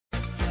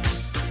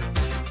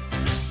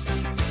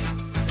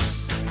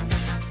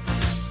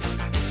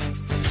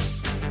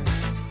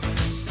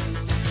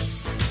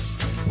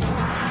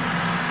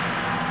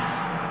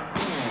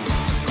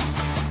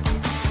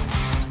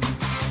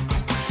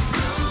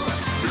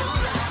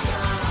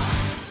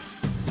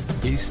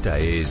Esta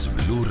es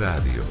Blue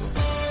Radio.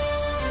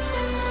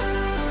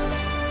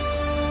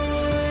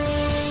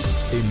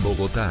 En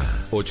Bogotá,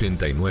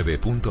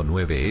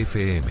 89.9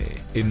 FM.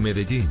 En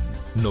Medellín,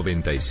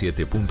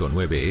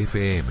 97.9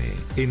 FM.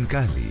 En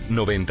Cali,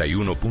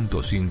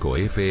 91.5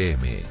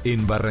 FM.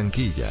 En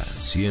Barranquilla,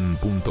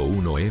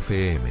 100.1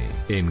 FM.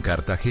 En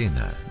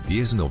Cartagena,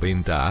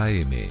 1090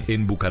 AM.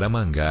 En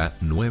Bucaramanga,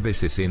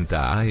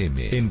 960 AM.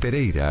 En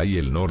Pereira y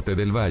el norte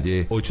del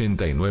Valle,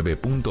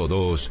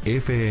 89.2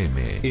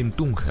 FM. En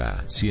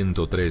Tunja,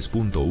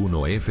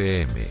 103.1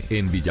 FM.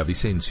 En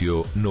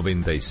Villavicencio,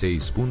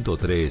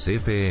 96.3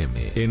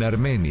 FM. En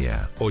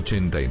Armenia,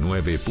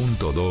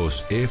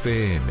 89.2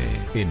 FM.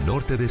 En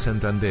Norte de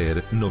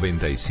Santander,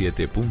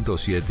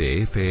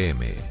 97.7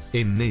 FM.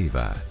 En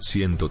Neiva,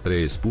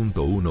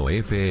 103.1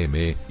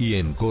 FM. Y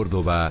en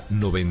Córdoba,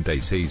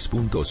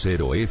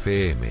 96.0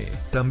 FM.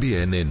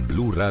 También en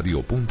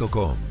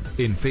bluradio.com.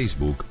 En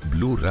Facebook,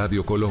 Blue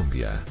Radio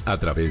Colombia. A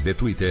través de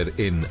Twitter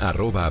en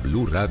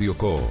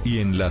 @BlueRadioCo. Y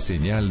en la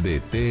señal de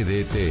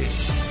TDT.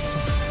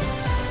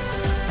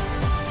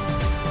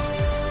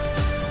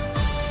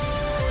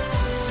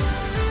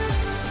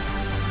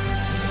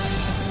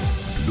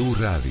 Blue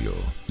Radio,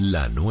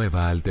 la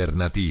nueva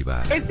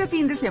alternativa. Este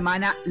fin de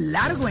semana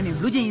largo en el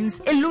Blue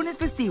Jeans, el lunes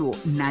festivo,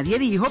 nadie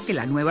dijo que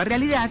la nueva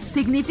realidad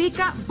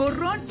significa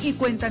borrón y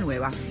cuenta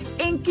nueva.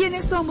 En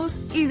quiénes somos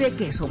y de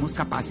qué somos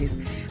capaces.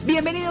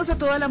 Bienvenidos a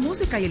toda la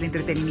música y el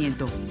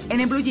entretenimiento en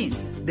el Blue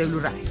Jeans de Blue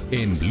Radio.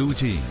 En Blue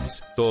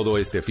Jeans, todo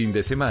este fin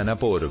de semana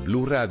por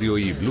Blue Radio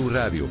y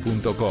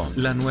bluradio.com,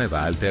 la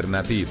nueva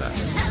alternativa.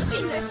 El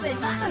fin de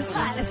semana es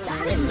para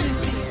estar en Blue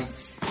Jeans.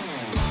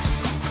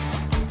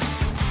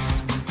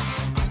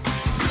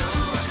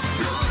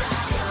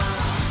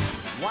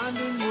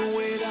 Winding your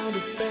way down to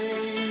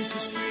Baker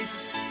Street,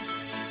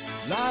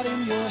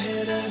 nodding your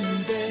head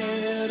and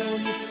dead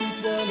on your feet.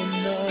 Well,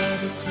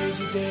 another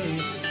crazy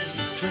day.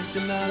 You drink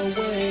the night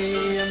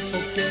away and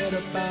forget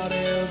about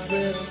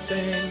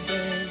everything.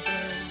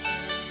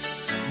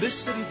 This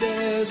city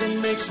dares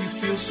and makes you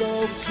feel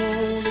so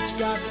cold. It's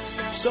got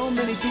so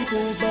many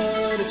people,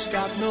 but it's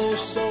got no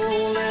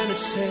soul. And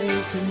it's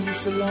taken you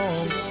so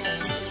long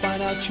to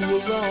find out you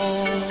were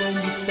wrong when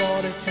you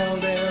thought it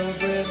held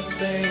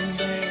everything.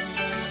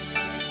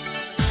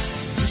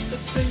 Used to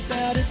think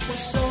that it was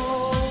so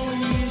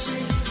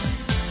easy.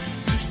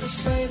 Used to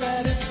say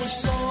that it was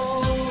so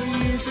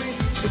easy.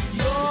 But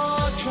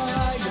you're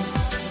trying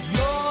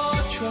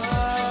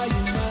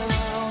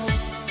now.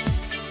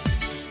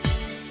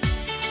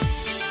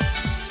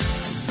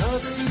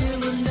 Another year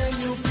and then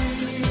you'll be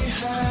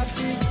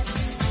happy.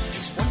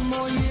 Just one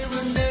more year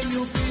and then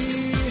you'll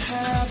be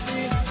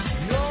happy.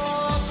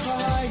 You're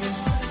crying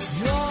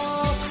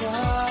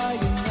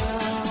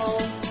now.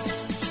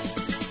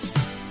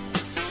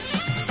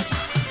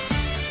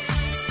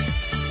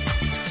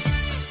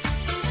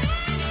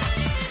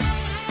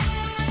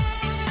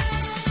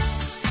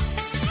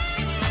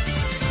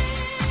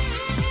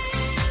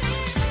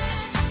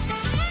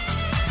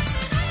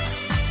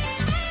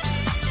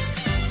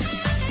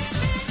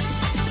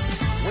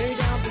 Way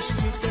down the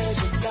street there's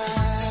a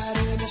lad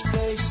in his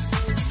place.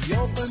 He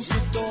opens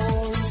the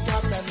door, he's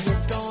got that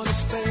look on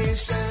his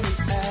face, and he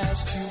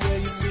asks you where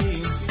you've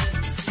been.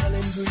 You tell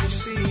him who you've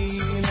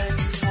seen, and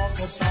you talk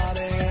about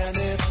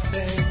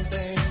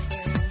anything.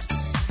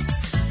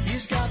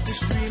 He's got this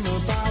dream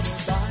about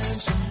buying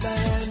some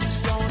land. He's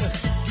gonna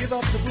give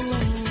up the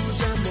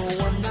booze and the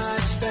one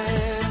night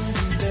stand,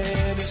 and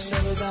then he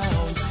settle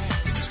down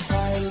in his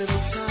quiet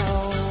little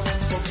town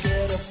and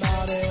forget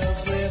about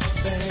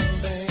everything.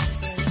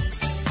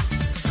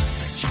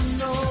 You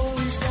know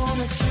he's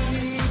gonna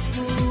keep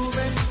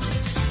moving.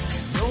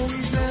 No,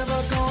 he's never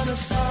gonna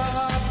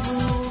stop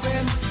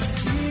moving.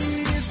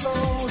 He's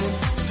rolling,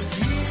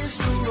 he's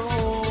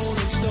rolling.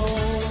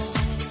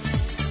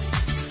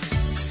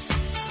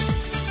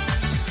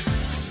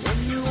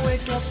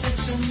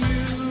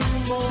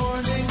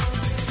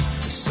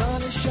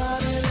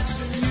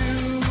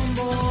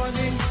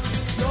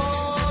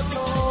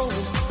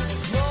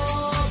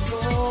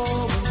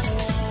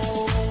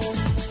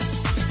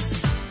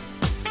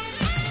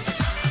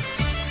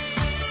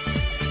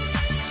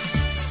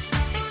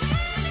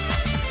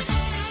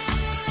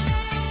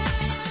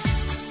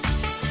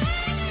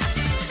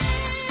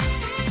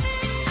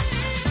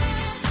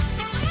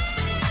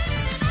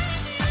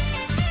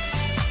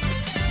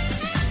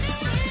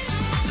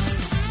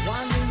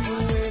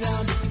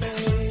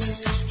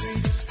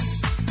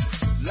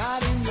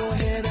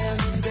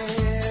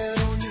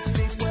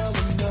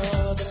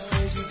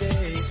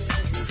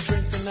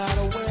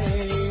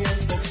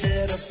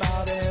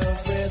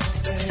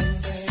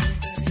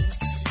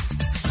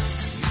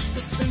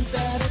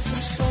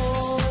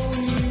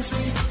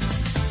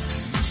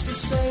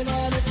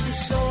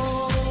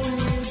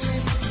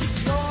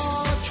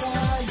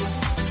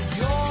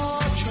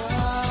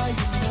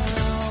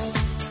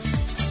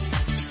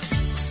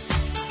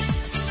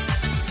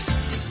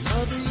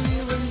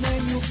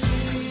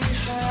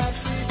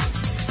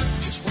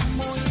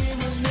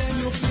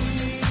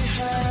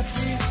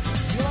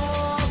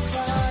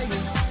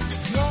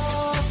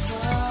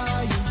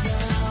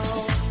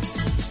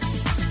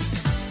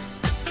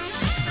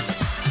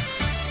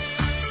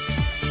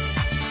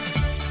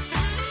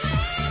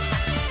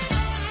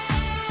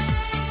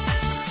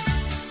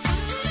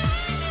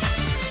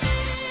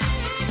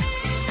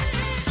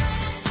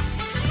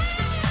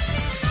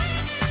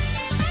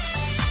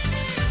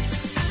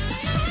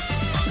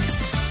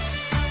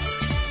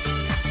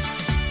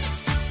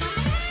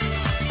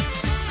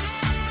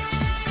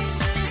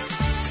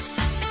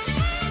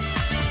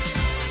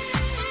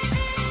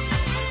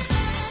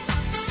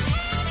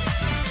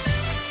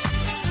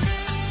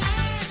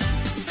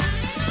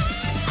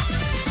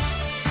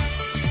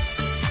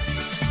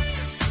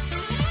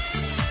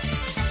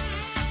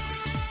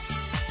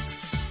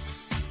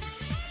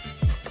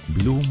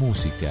 Blue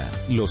Música,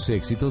 los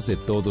éxitos de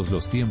todos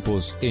los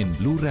tiempos en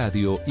Blue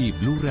Radio y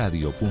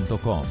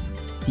bluradio.com.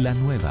 La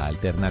nueva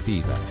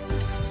alternativa.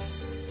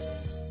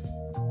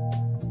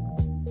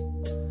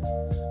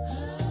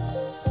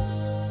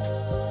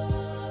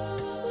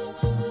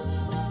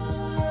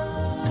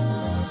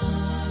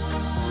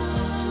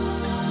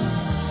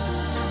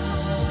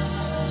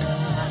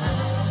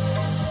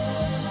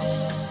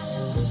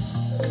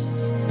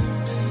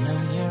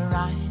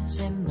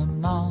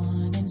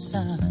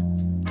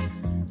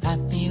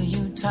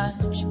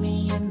 Touch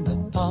me in the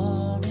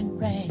pouring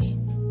rain,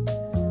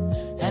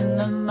 and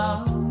the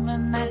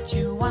moment that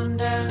you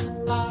wander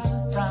far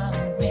from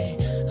me,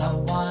 I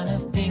wanna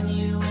feel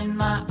you in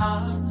my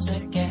arms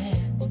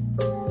again.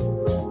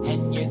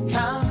 And you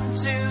come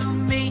to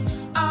me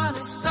on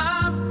a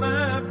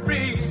summer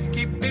breeze,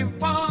 keep me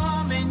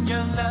warm in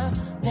your love,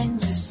 then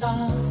you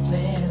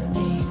softly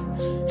leave,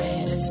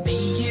 and it's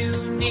me you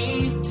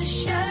need to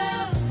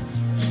show.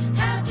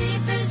 How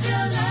deep is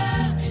your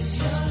love? Is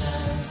your love?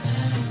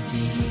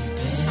 Deep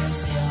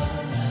is your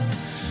love,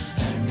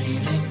 I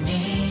really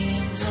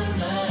need to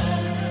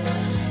learn,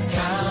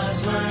 'cause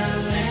we're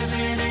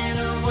living in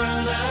a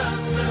world of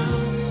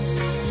fools,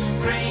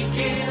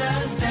 breaking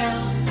us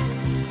down,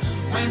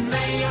 when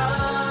they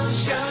all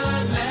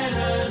should let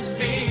us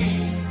be.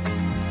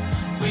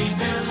 We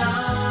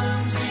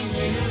belong to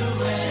you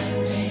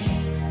and me,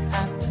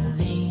 I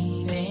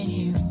believe in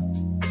you,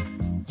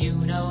 you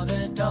know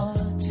the door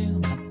to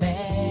my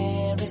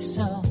very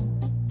soul.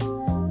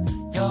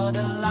 You're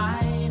the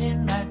light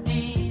in my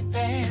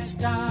deepest,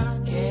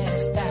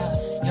 darkest doubt.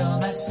 You're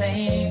my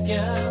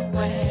savior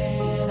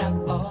when I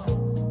fall.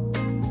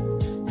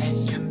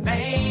 And you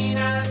may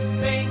not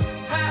think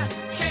I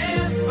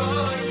care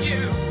for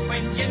you,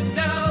 when you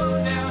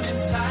know down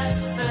inside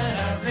that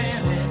I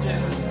really do.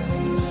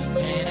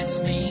 And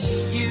it's me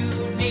you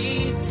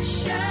need to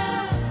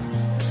show.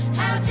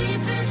 How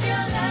deep is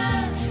your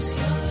love? Is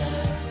your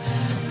love?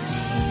 How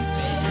deep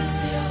is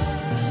your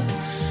love?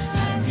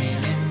 I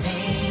really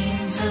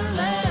need to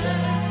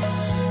learn,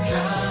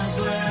 'cause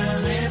we're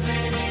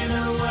living in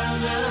a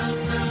world of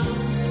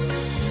fools,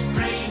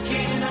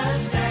 breaking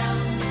us down,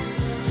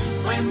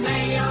 when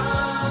they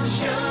all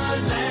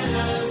should let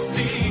us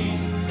be.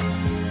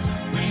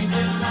 We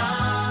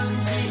belong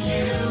to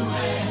you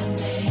and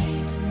me.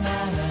 Na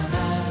na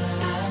na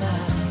na na,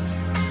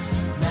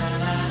 na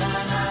na na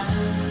na,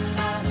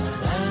 na na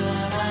na na,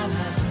 na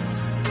na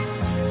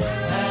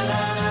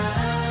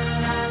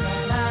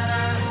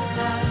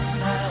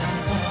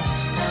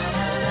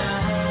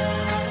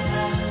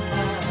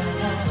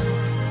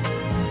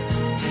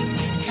Can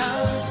you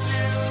come to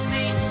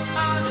me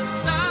on a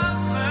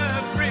summer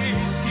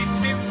breeze, keep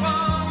me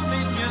warm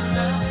in your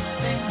love,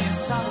 then you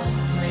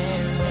softly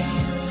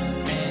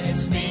leave, and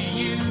it's me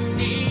you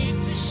need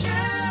to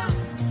show.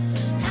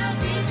 How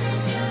deep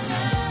is your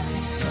love?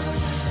 Is your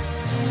love?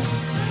 How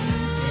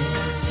deep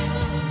is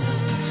your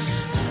love?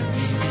 I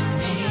really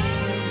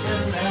need to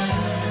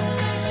learn,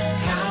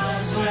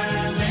 'cause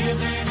we're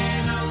living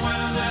in a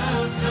world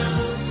of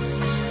fools,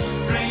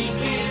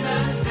 breaking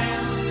us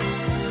down,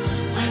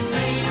 when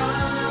they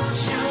all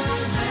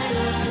should let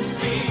us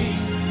be.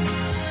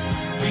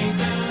 We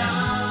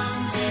belong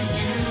to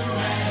you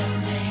and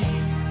me.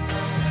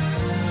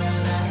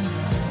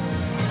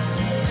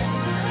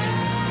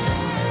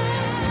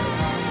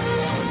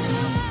 How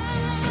deep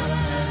is your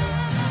love?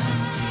 How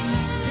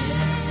deep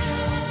is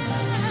your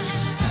love?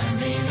 I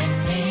really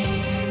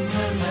need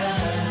to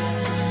learn,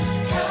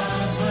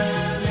 'cause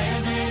we're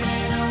living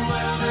in a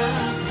world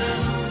of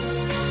fools,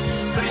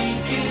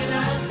 breaking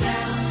us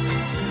down,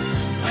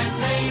 when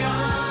they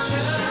all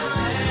should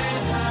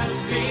let us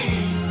be.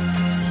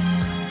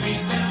 We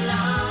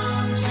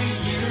belong to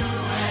you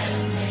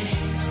and me.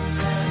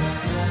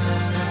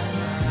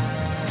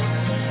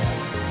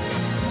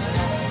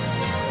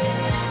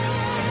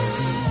 How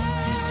deep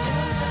is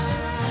your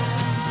love? How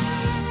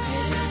deep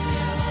is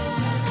your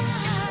love?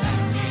 I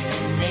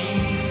really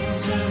need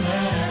to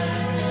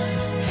learn,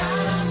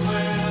 'cause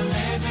we're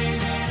living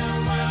in a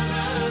world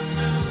of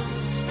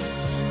fools,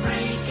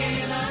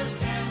 breaking us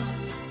down,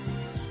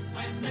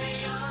 when they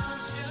all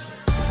should.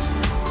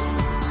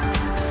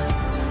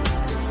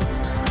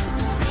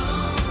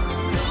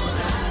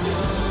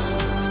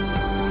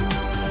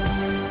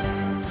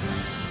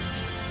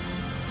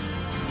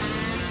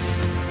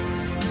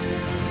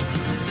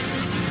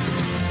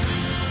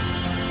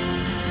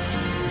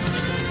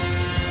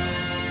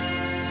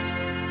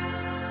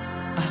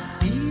 I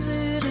feel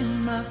it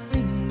in my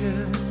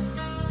finger,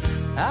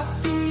 I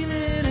feel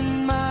it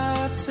in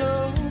my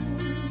toe.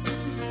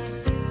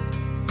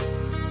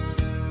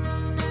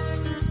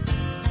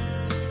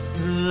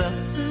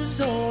 Love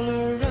is all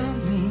around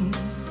me,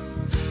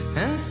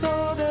 and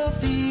so the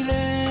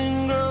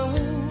feeling grows.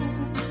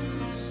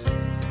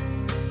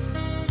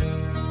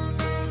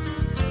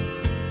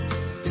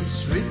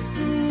 It's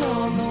written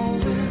on the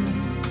wind,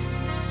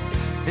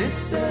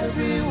 it's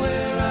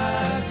everywhere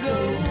I go.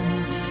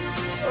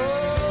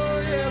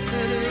 Oh, yes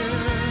it is.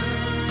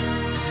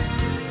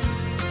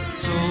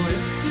 So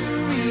if you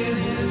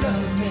really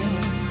love me,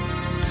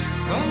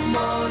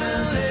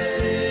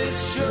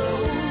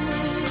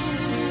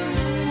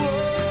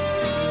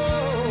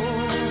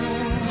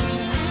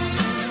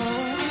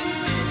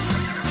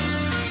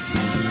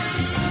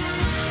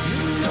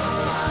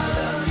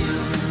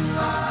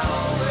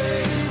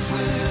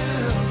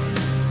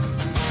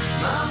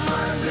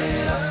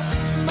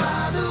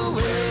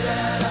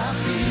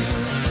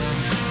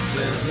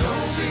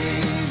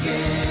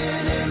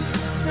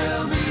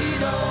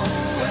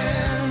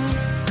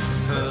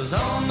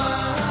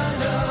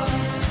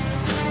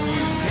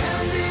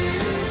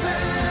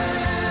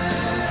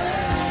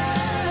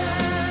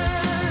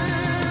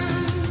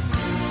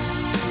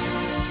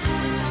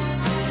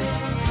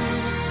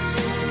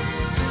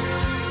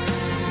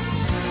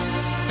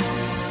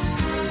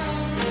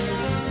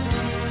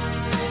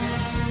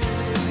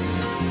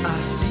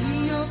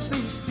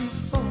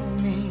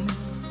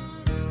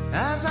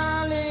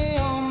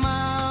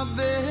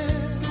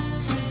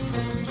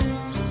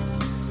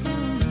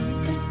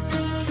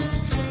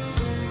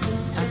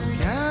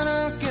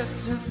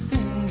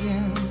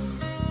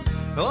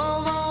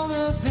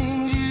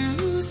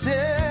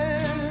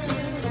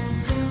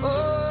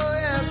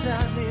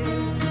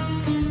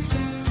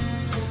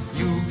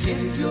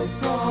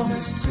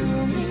 promise to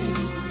me,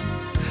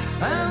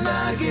 and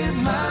I give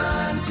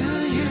mine to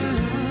you.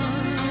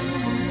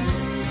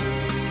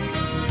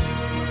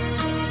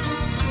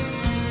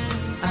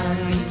 I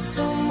need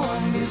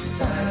someone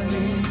beside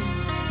me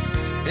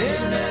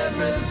in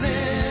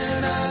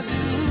everything I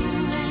do.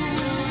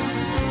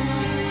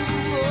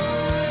 Oh,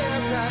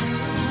 yes, I do.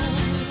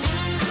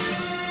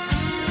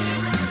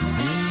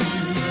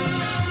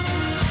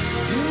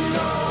 You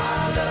know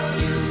I love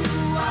you,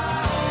 I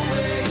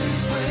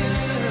always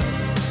will.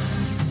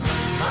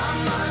 My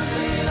mind's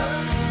made up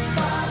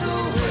by the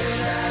way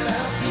that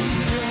I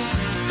feel.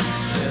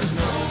 There's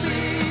no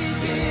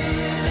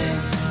beginning,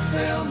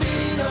 there'll be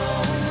no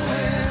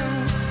end.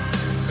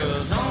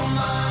 'Cause on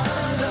my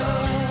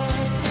love,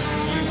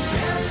 you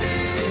can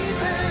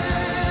depend.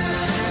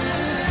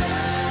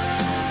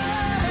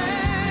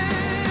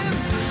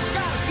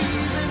 Gotta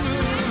keep it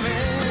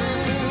moving.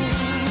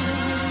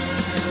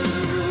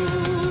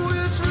 Ooh,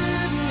 it's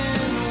written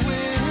in the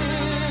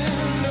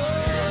wind. Oh,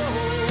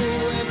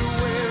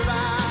 everywhere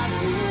I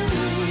go.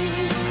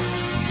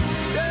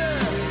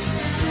 Yeah.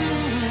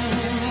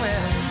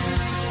 Well,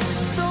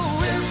 so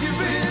if you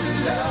really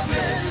love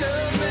me,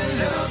 love me,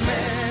 love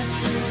me,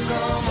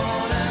 come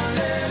on and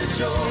let it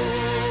show.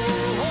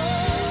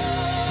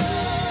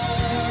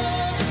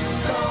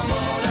 Come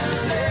on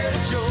and let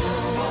it show.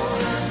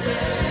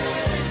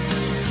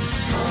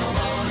 Come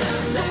on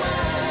and let it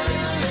show.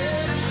 Come on and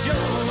let it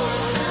show. Come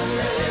on and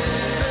let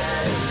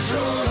it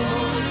show.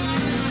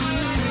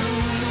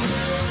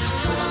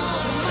 Come on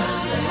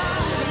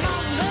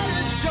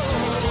and show.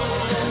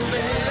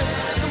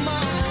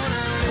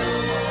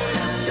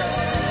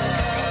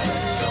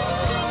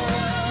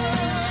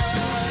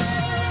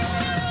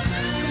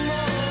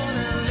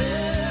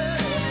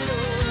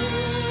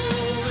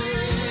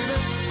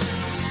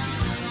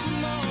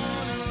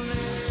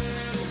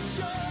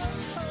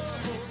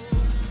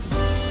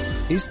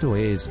 Esto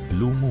es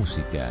Blue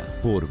Música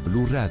por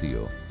Blue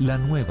Radio, la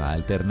nueva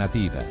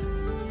alternativa.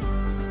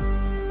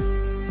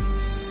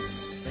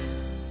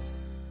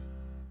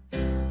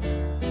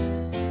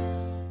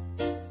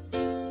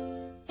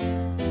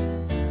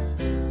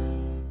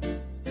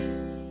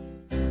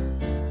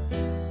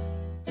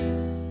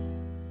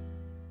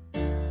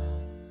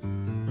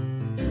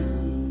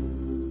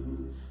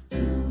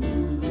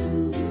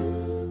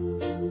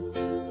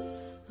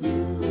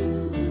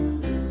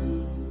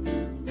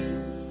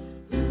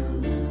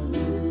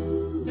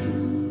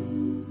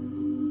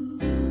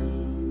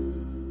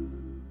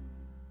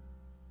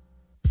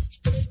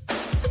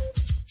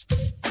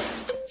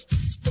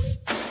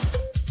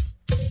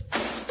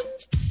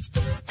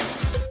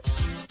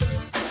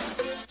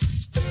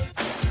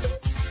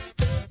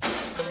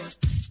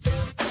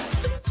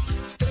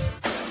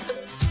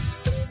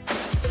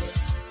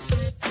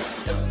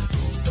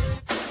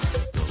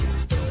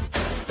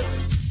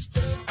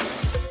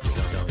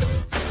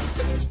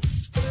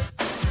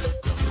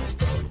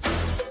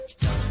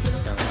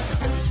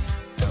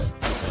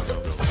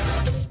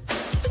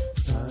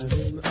 Time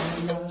in our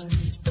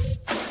lives,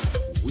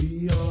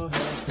 we all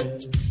have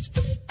pain,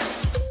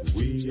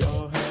 we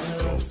all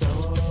have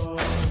sorrow.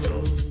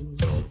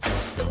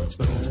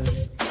 But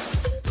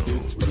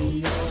if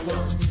we are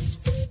wise,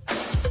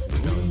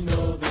 we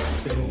know that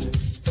there's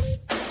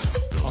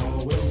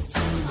always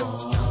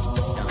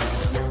tomorrow.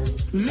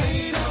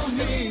 Lean on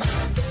me,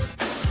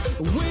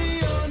 we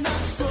are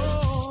not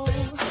strong,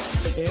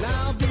 and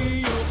I'll be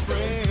your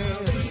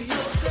friend.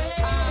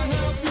 I'll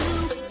help you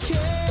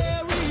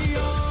carry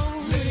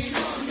on,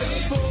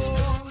 for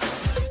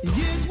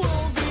it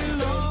won't be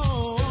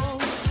long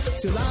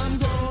till I'm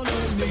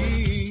gonna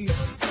need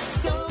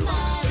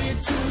somebody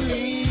to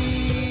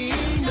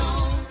lean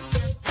on.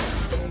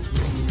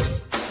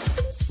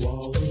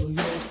 Swallow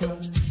your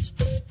pride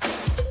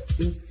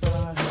if I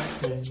have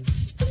pain.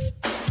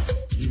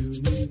 You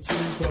need to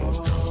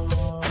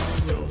borrow,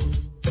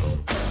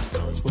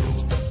 for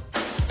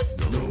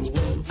no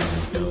one can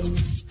think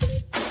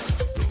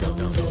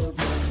comes of your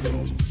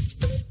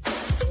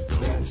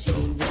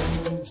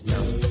needs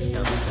that you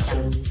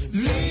won't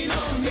lean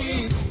on me.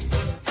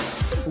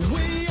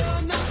 We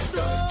are not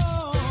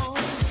strong,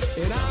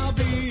 and I'll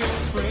be your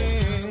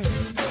friend.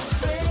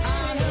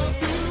 I'll help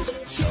you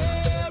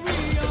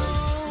carry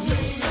on,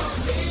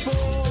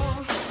 for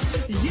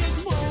it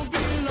won't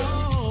be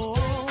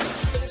long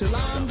till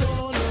I'm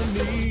gonna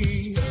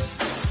need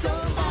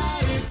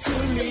somebody to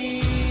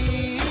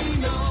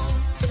lean on.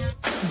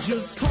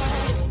 Just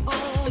call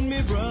on me,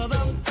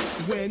 brother,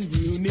 when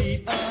you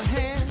need a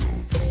hand.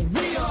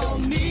 We all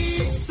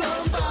need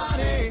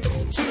somebody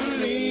to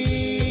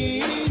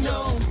lean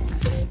on.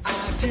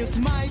 I just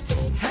might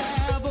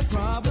have a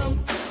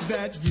problem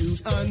that you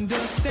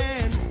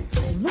understand.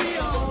 We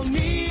all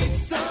need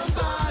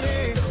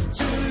somebody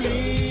to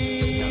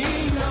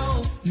lean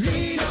on.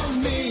 Lean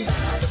on me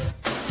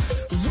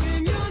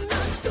when you're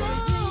not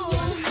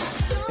strong,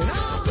 and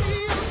I'll be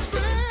your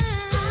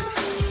friend.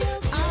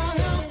 I'll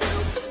help you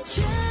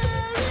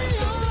carry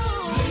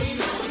on. Lean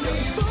on me,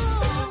 for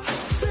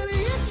said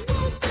it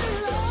won't be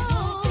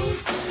long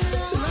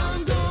till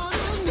I'm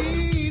gonna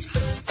need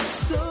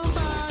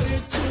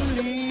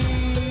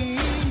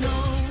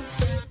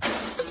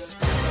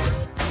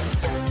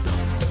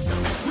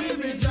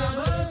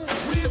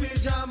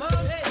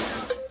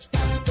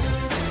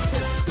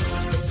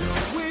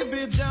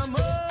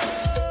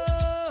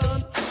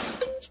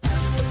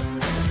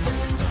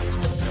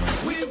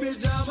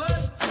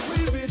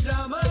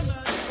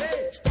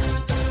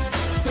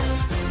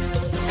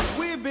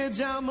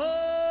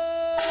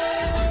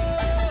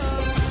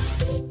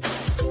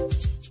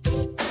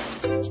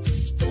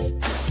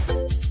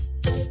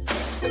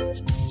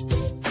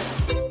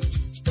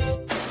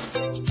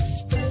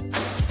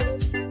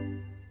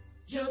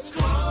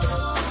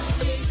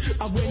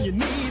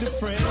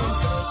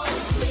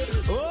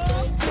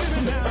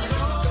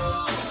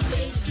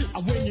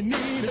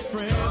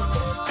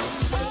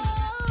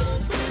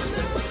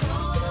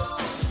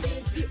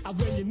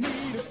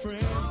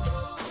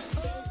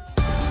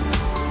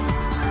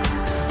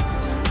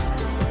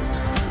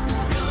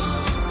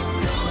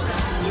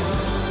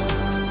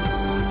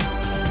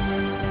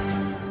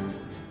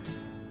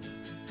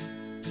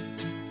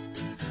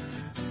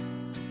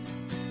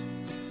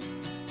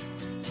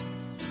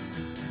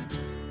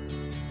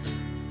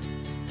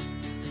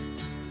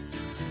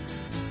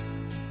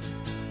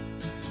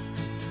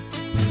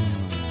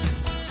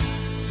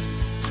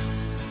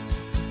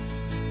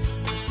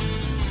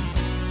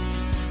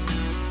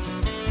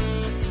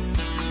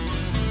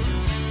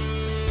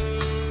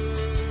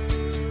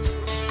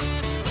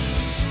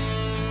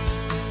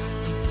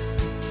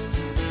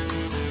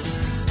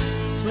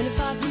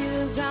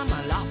years and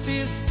my life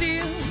is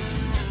still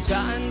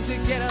trying to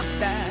get up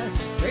that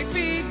great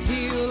big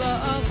hill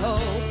of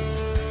hope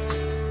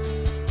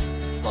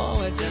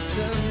for a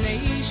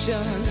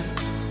destination.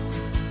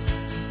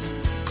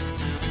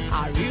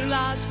 I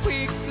realized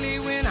quickly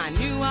when I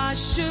knew I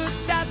should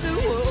that the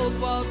world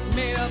was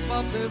made up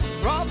of this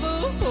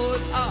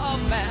brotherhood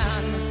of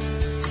man,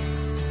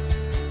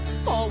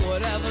 or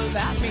whatever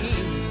that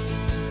means.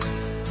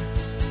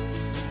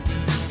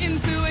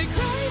 Into a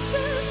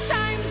crisis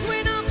times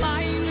when I'm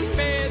lying in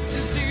bed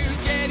just to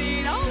get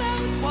it all out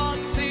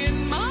what's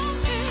in my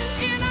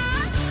head. And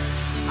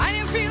I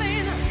am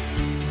feeling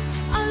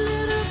a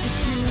little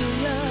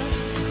peculiar.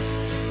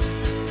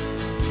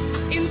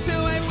 And so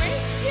I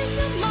wake in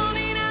the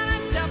morning and I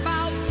step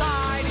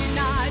outside and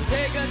I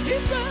take a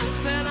deep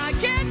breath and I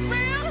get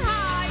real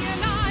high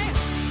and I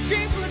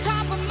scream from the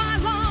top of my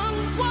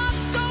lungs,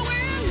 what's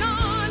going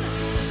on?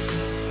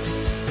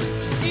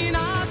 And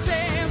I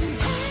say,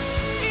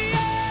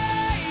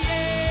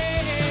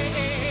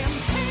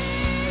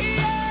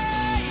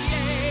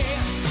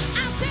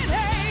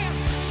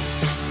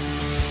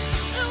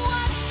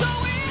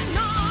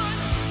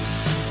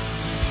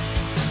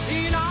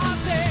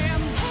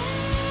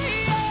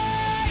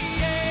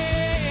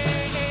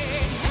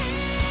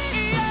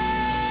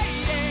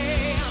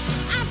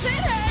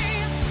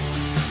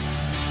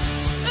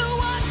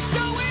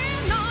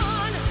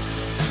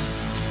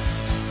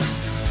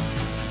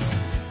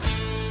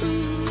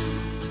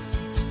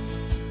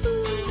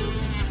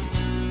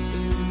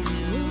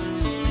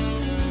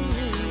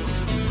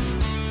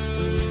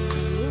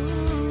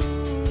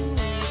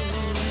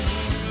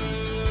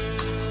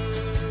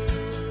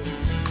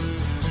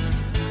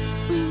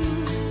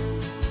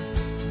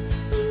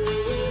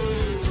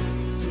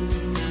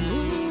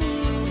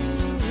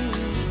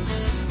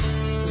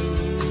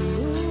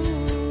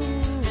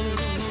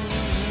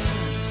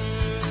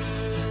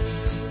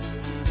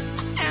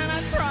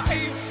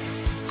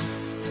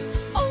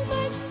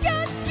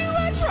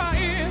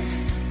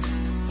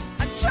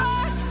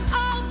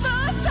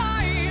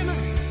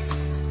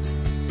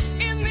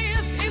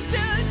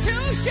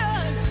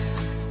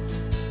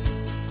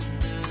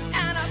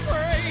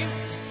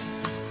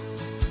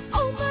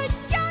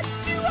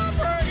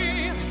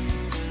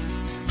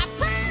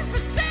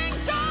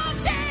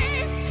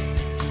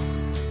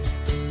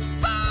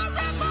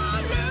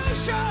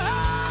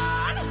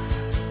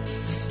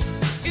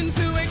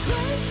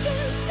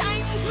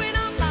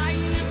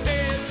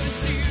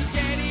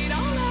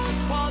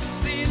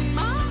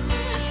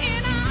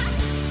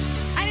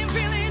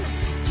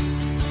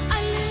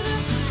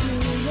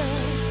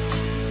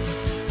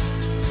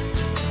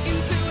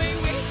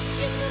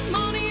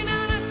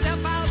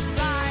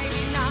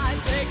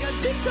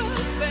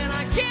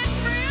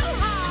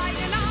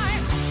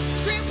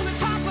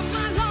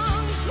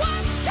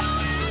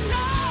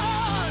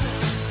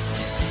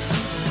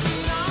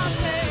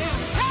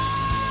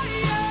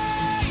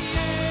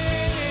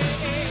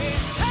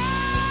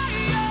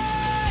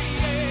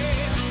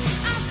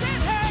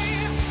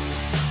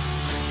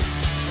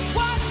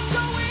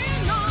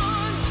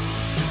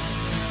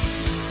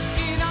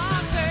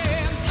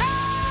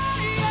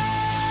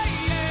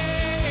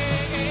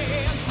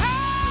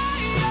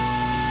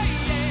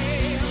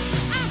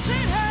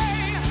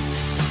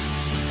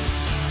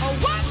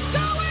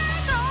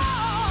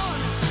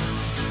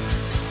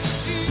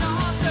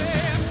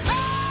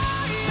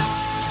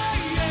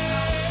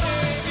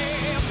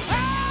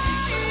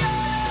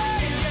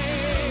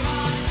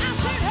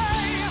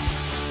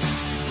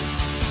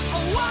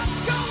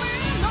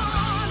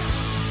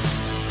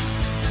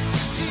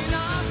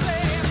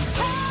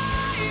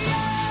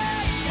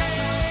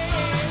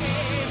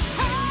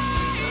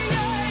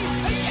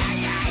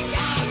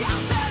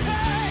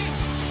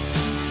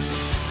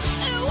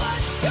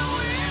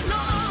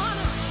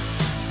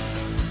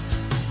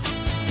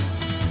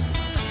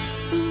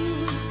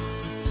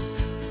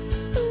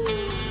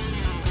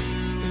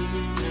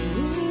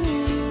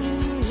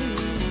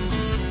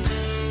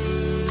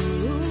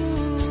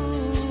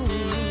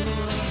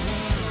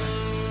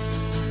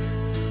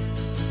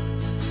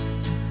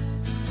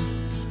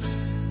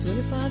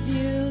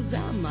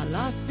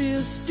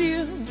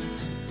 still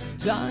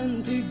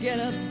trying to get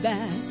up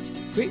that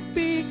great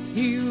big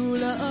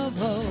hill of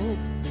hope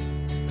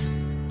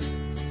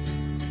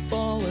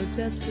for a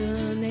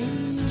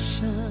destination.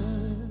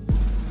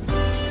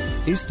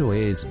 Esto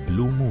es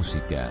Blue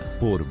Música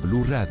por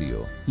Blue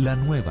Radio, la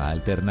nueva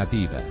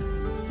alternativa.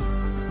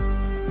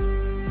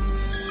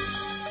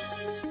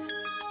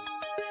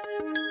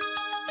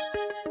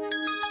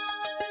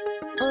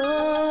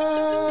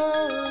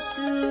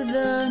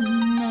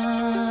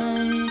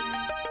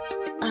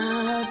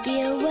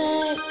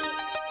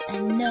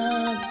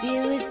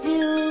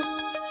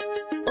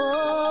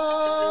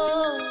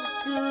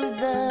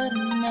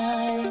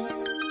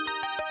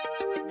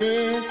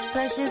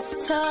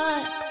 Precious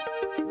time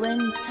when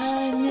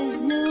time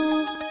is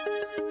new.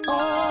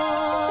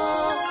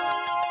 All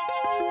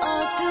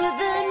through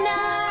the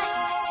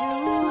night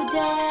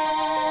today,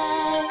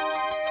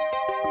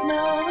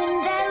 knowing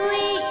that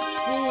we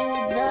feel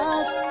the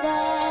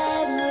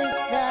same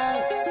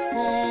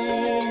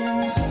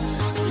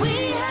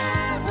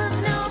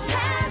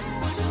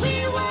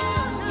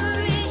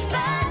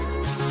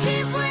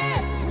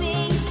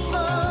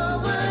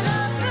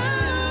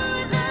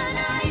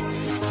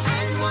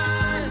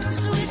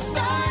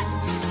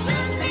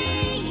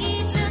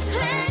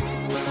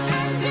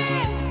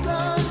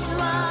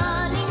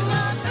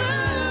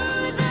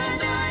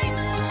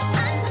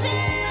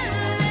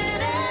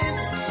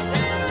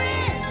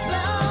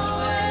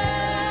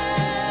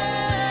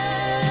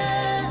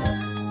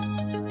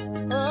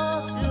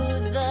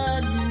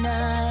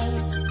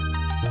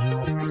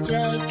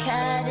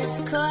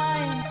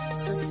crying,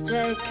 so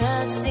stray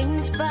cat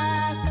sings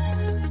back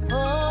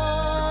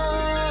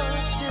all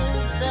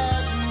through the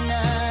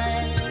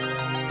night.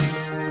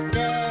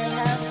 They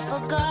have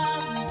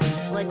forgotten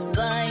what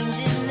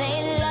binding they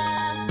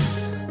lack.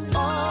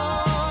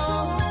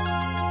 Oh,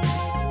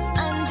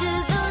 under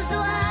those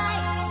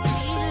white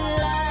sweet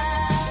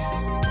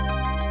laps,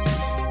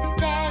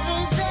 there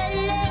is a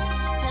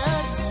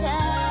little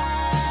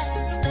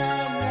chance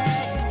they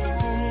may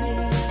see.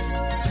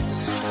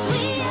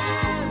 We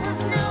have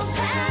no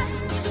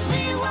past,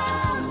 we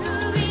want to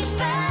reach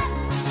back.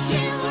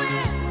 Here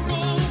with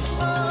me,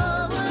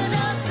 forward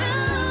up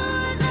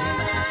through the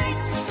night.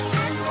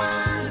 And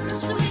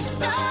once we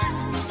start,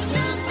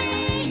 the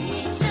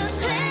need to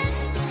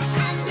cleanse,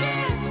 and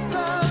it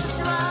goes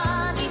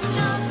running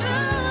on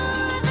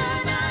through the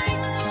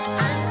night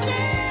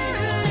until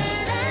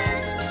it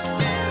ends.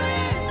 There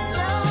is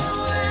no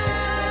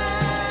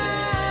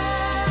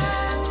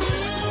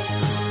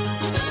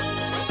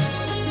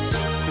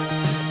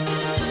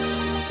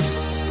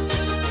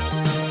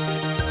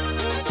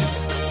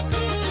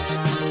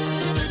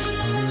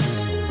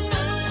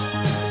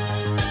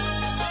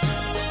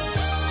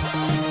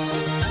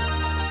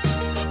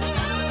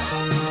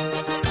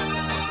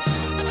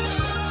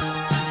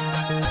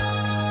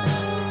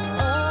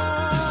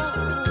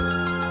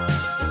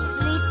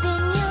sleep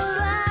in your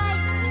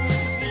eyes,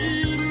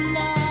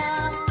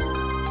 enough.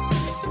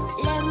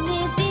 Let me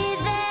be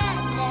there,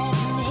 let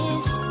me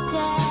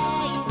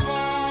stay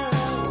there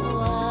a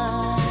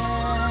while.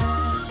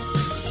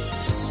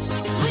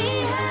 We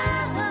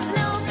have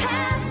no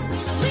past,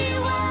 we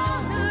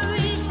want to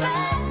reach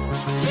back.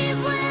 Live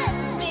with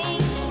me,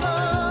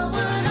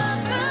 forward on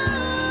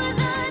through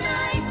the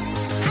night.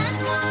 And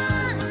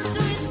once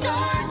we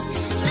start,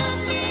 the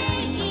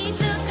need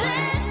to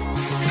cleanse,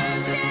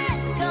 and it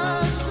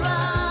goes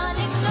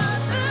running on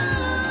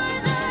through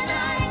the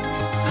night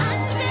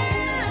until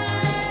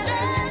it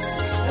ends.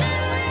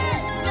 There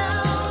is no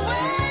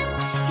end.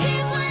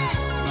 Keep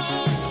with me,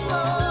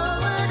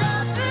 forward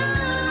on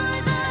through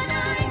the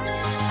night.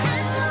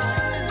 And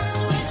once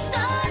we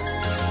start,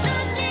 the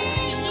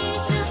need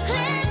to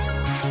cleanse,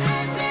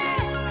 and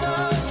it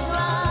goes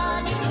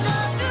running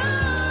on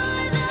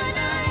through the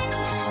night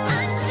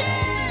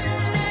until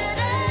it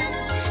ends.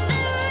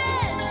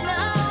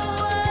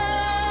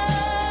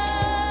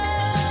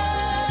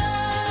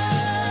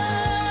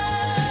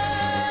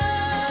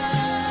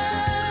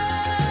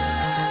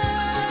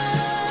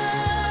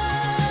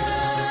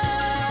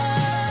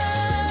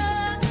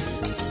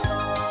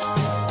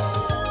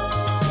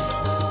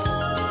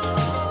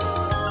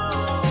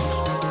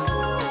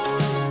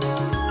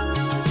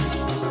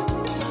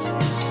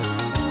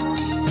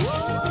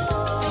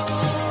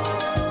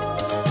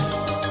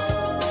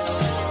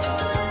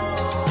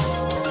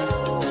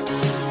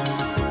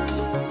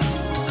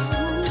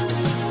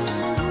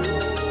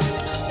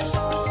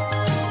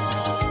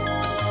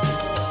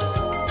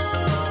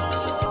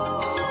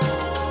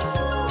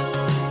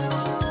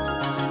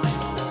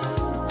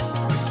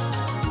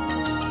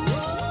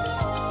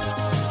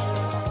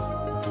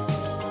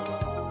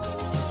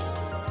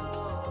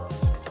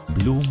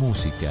 Blue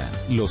Música,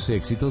 los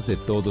éxitos de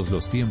todos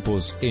los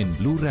tiempos en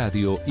Blue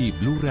Radio y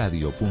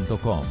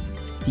bluradio.com.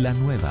 La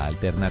nueva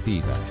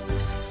alternativa.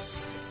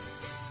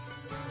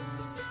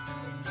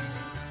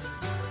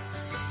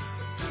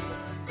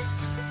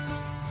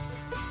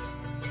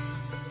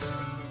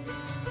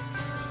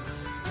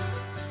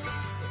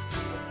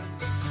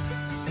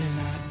 And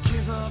I'd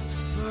give up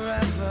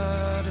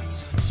forever to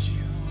touch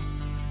you,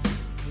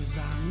 'cause I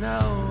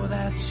know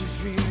that you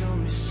feel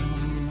me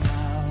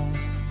somehow.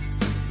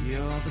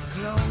 You're the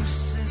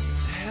closest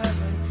to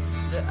heaven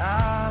that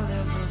I'll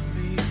ever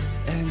be,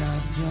 and I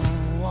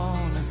don't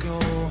wanna go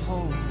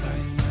home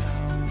right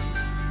now.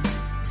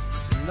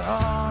 And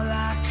all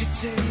I could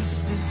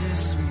taste is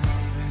this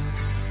moment,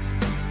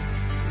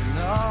 and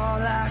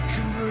all I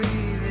can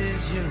breathe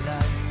is your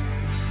light.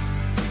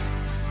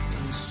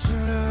 And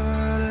sooner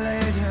or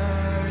later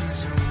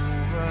it's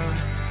over.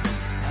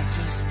 I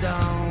just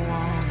don't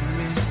wanna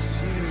miss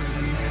you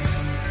tonight.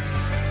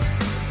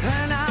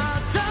 And I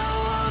don't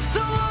want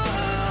the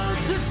world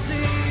to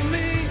see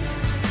me,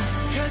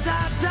 'cause I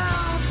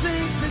don't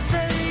think that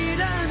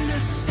they'd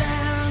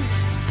understand.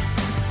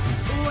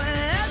 When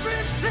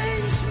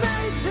everything's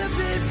made to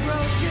be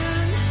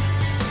broken,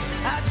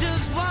 I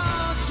just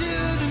want you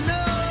to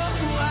know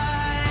who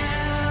I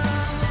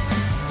am.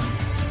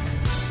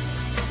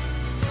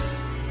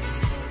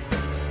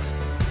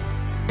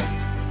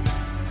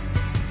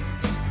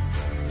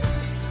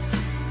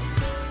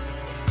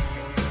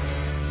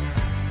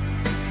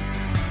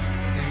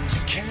 And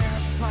you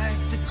can't fight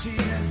the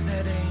tears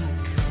that ain't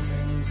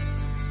coming,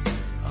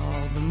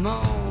 all the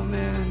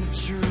moment of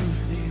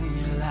truth in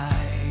your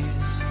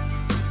lies.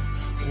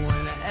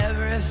 When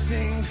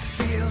everything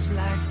feels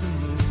like the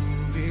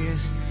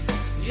movies,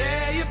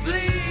 yeah, you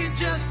bleed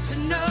just to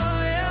know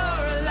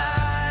you're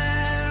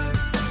alive.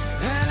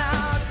 And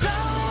I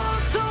don't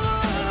want the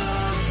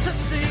world to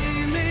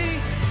see me,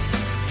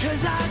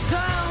 'cause I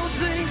don't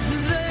think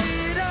that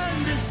they'd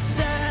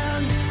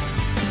understand.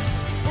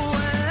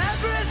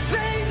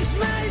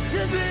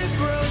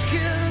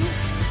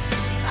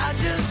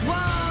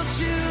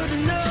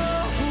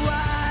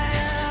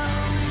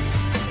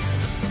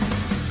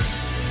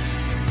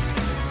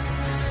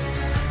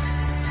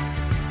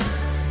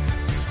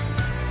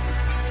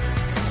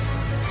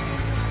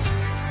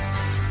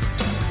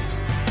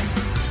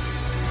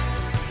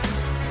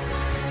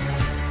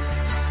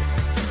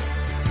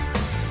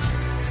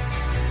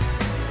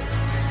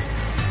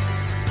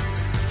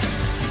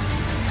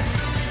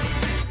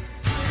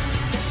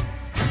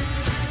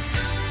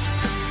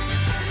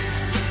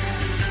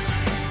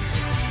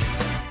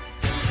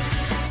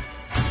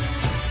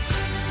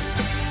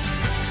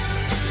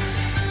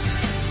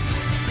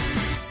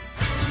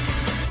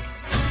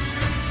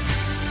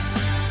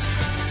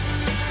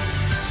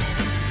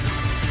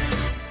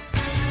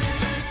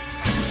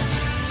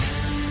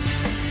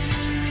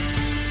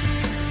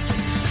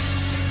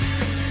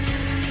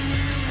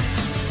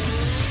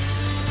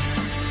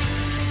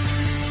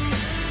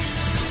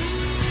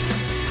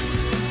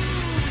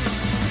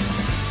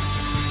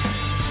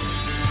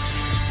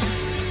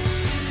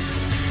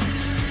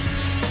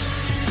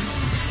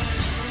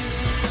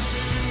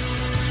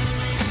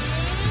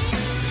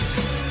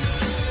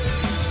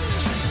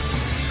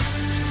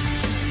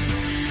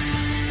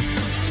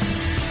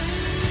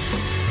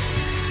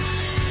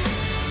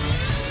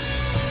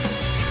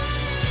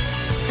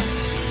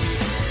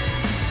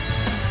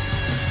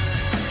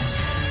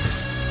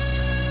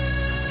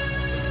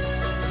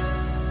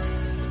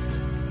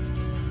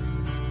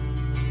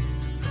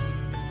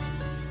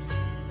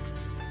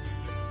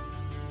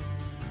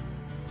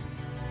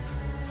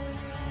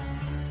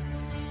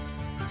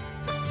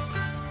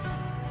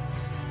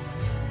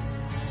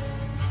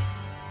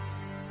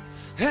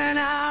 And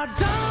I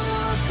don't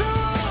want the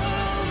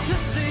world to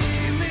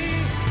see me,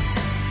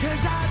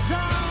 'cause I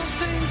don't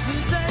think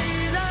that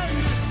they'd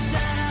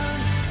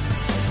understand.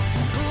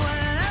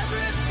 When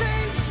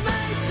everything's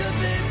made to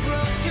be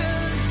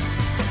broken,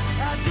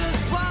 I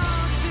just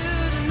want you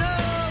to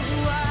know who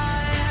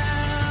I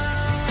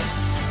am.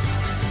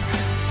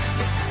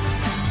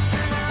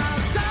 And I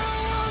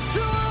don't want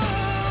the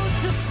world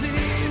to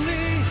see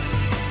me,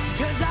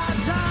 'cause I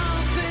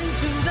don't think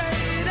that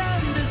they'd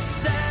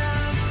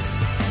understand.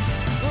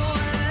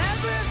 When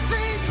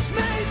everything's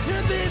made to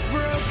be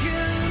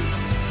broken,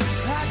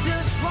 I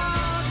just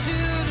want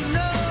you to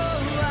know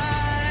who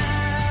I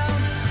am.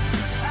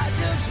 I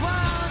just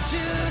want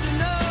you to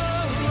know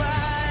who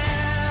I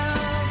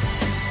am.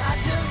 I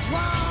just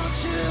want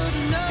you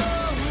to know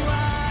who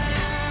I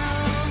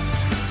am.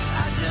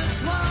 I just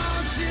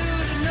want you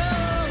to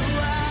know who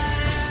I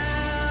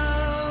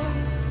am.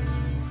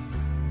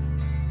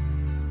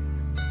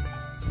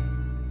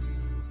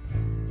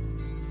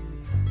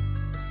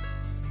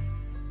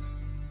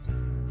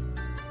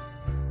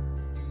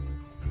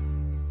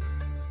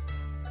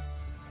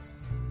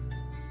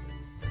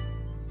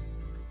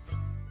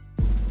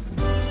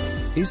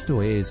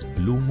 Esto es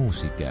Blue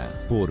Música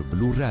por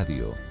Blue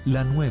Radio,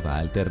 la nueva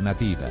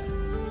alternativa.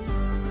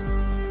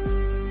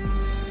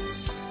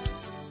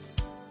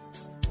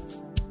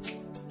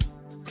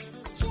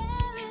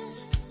 Cherish,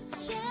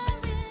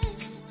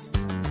 cherish.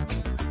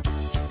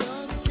 So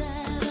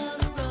tired of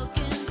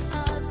broken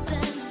hearts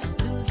and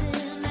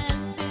losing at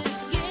this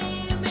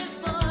game.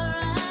 Before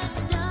I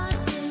start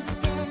this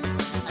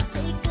dance, I'll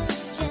take a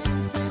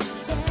chance and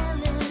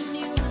telling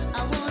you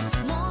I want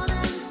more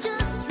than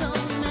just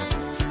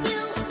romance.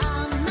 You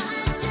are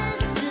my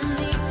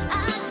destiny.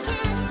 I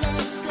can't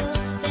let go.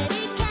 That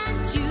it can't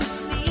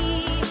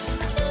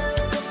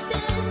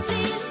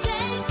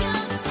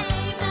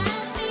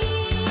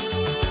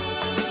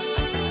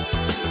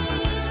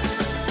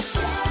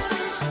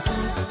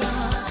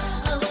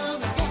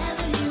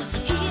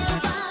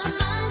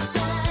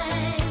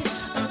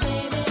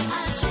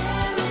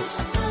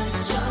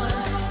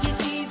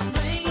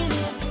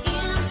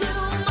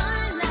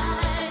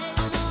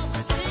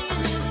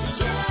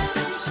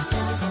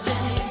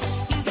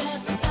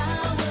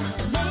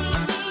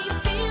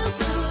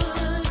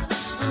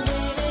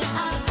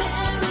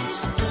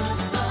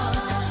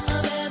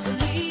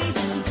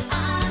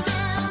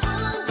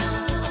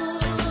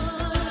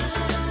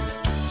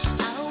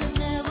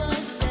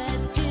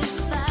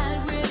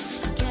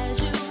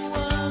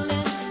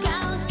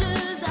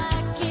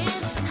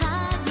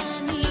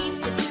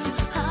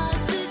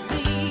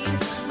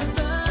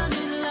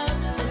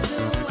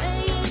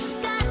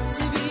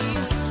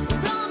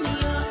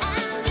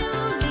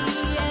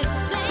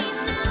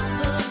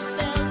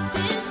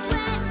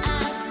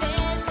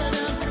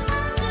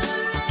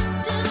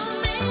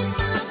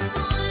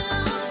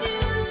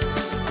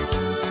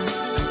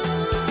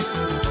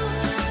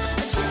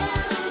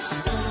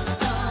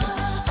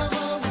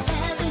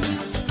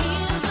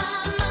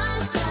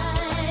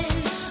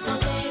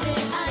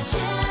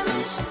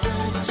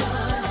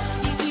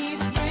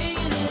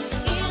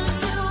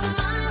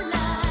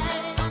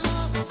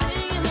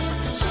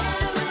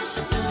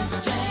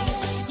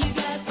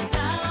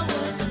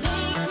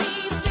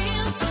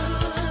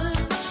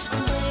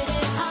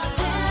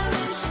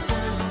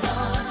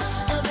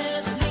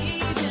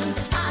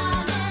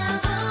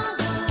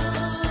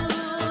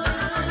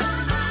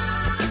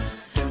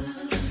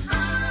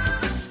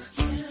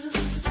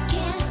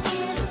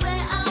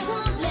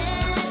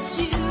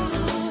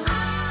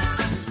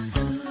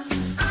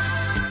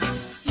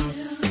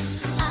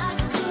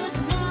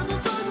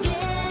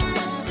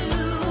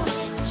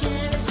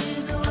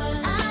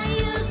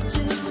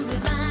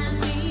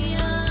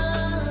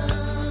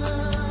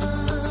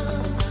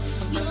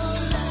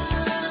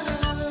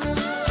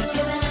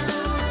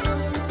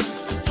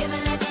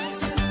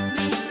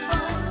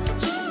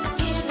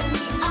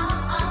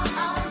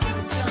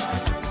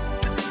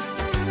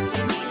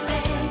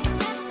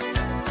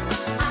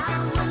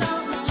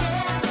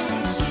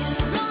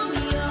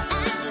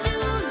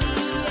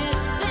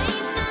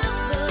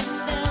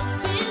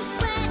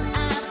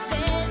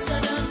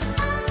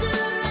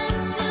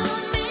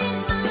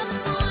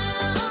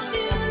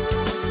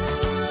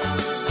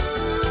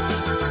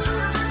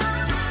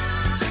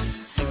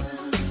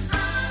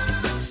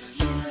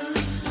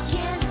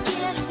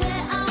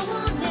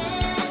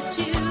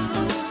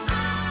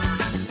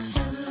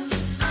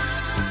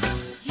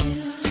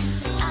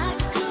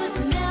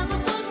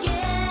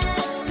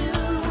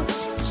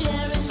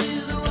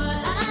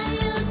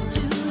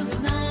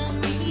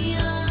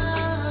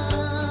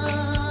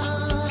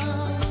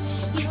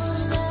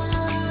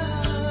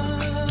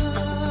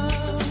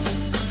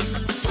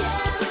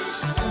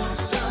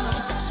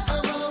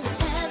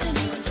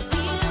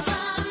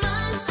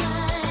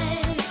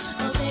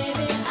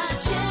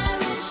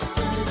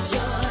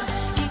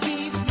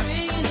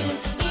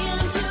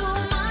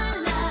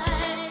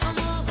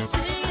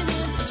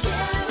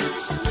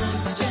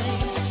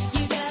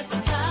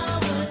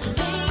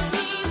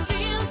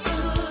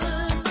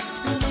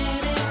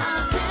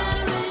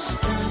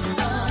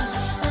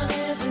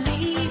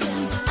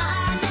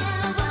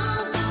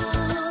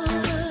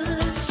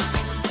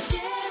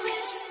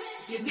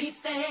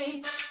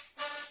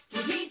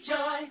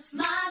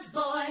my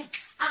boy.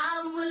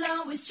 I will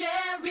always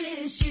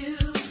cherish you.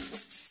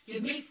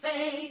 Give me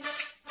faith,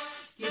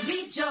 give me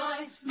joy,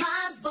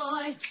 my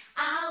boy.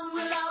 I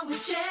will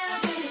always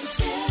cherish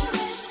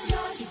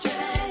your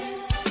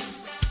strength.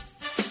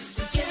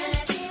 Giving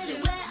it to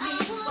me,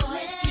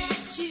 boy.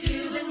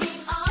 Giving me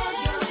all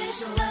your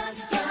love.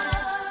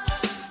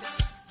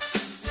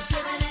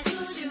 Giving it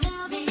to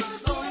me,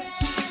 boy.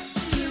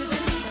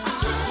 Giving me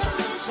all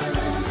your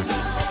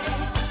love.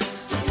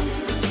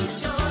 Give me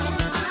joy,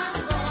 my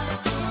boy.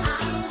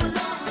 I will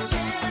always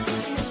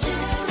cherish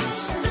your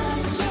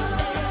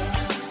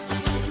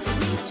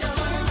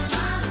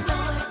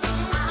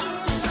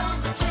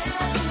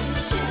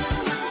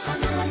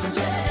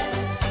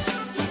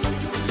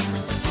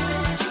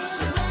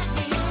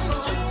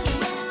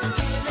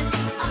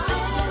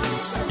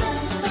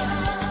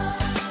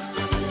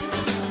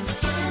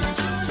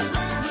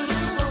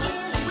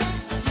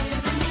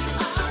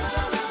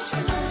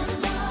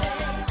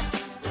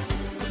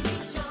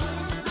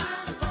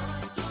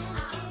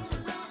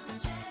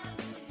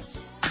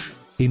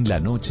En la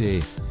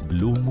noche,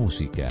 Blue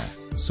Música.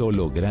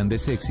 Solo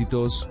grandes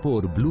éxitos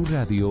por Blue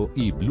Radio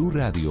y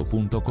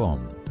bluradio.com.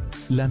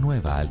 La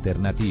nueva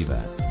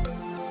alternativa.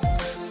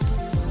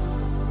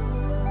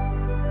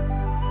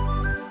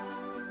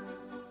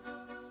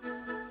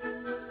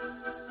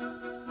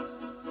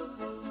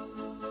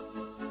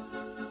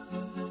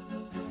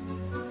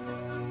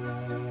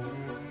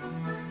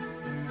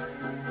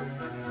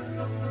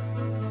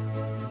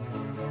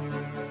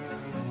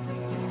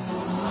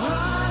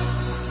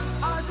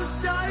 I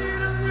just died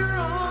in your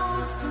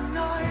arms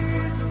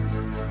tonight.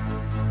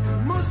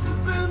 It must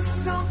have been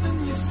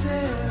something you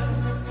said.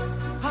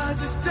 I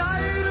just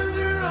died in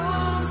your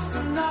arms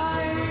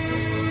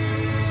tonight.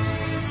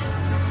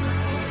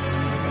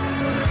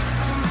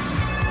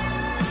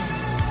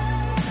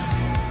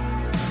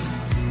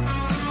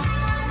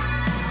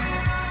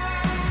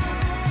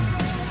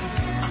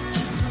 I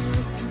keep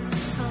looking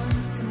for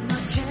something I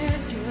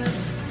can't get.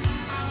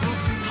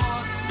 Broken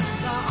hearts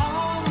lie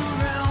all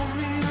around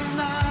me,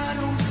 and I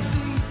don't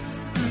see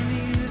an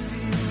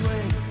easy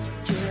way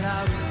to get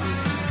out of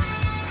this.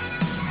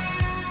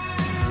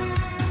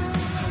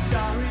 The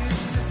diary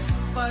sits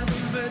by the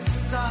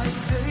bedside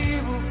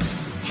table, the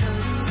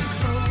curtains are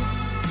closed,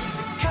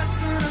 the cat's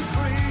in a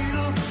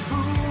cradle. Who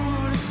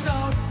would have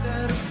thought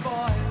that a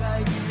boy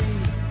like me?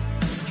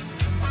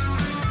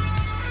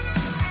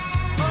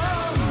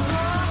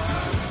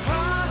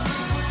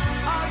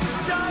 I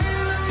just died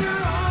in your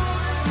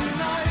arms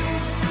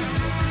tonight.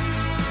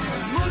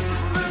 Must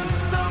have been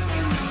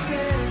something you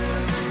said.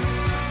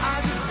 I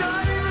just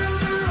died in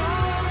your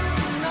arms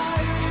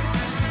tonight.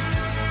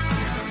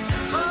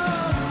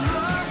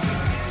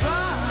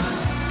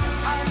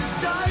 I just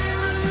died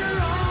in your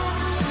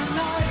arms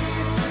tonight.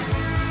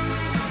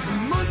 It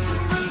must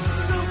have been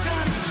some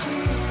kind of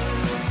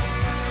chance.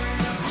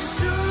 I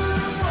should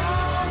have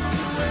walked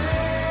away.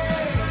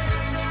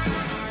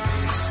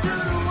 I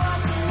should have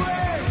walked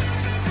away.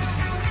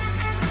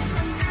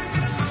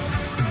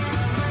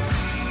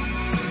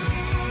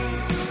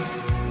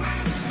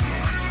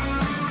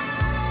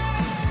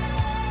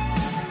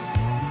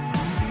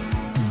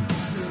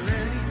 Is there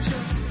any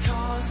just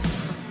cause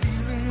for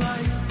feeling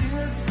like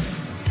this?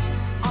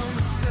 On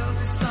the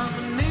surface, I'm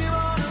a name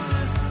on a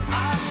list.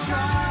 I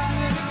try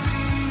to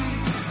be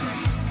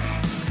discreet,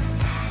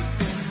 but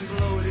then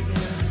blow it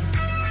again.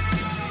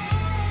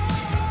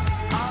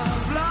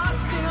 I've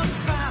lost and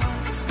found.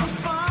 It's my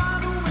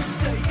final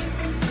mistake.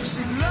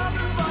 She's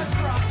loving by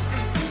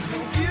proxy.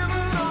 Don't give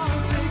it all,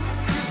 take.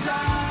 'Cause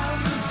I've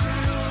been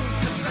thrilled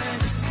to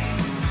fantasy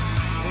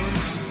one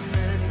too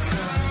many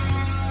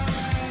times.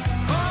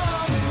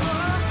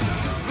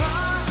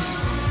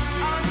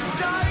 I just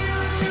died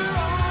in your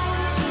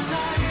arms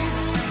tonight.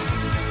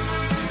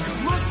 It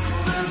must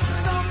have been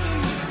something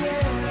you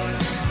said.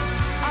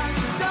 I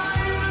just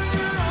died in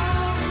your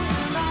arms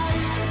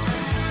tonight.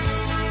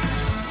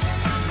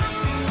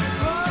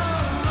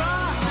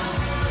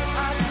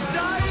 I just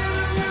died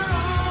in your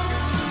arms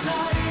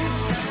tonight.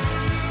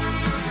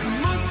 It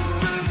must have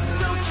been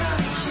some kind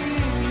of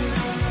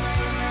kiss.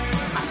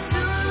 I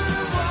should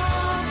have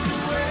walked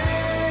away.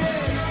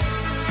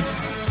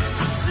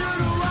 I should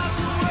have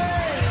walked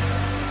away.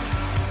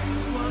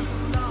 It was a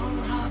long,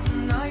 hot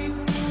night.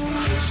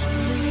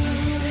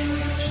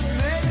 She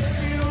made it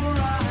feel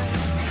right.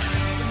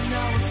 But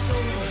now it's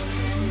over.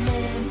 The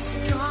moment's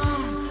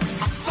gone.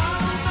 I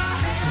follow my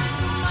hands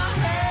in my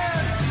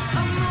head.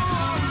 I know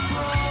I was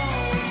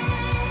wrong.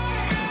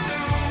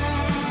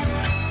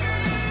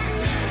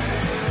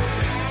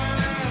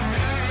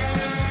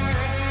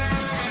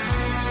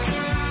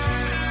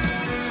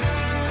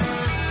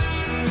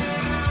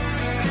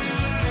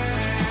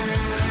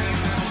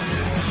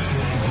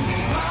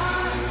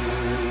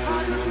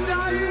 I just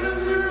died in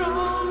your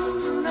arms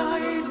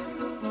tonight.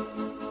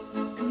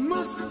 It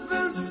must have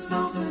been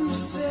something you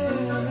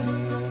said.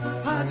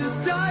 I just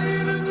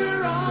died in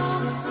your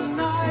arms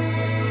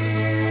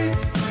tonight.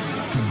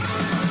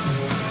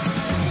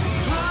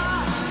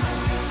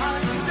 I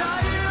just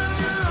died in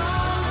your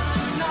arms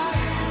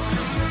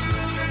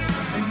tonight.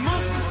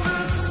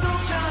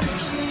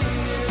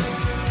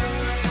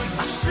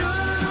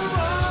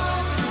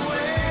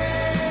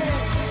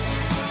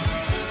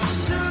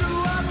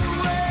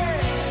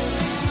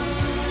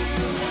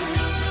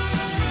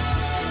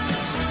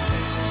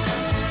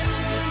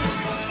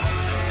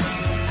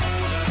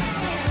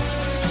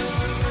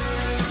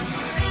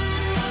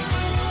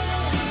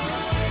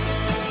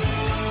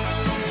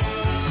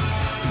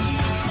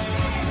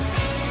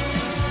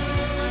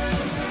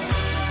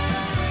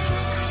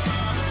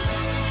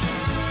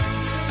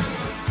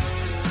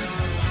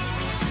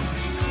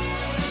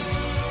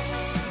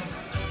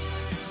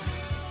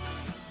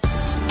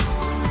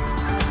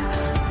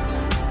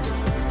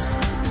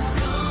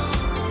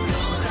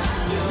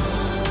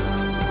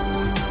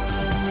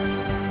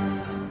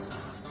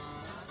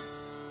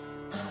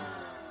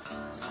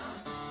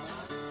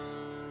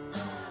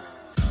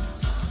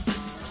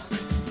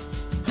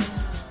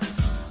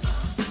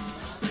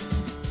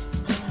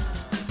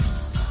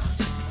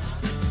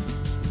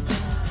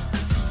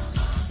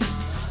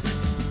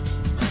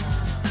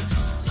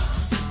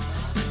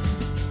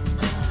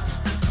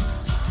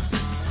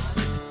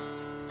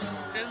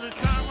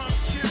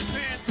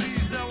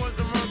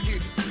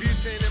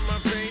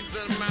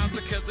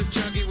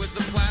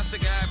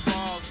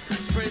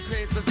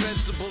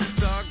 vegetables,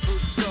 dog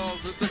food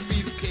stalls with the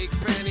beefcake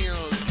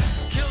pantyhose.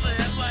 Kill the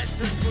headlights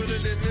and put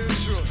it in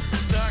neutral.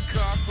 Stock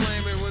car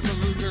flaming with the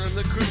Luther and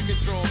the cruise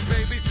control.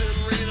 Babies in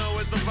Reno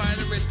with the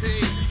vitamin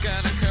D.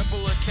 Got a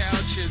couple of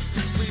couches,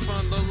 sleep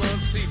on the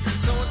love seat.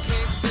 Someone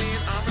came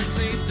saying I'm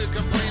insane to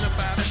complain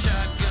about a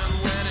shotgun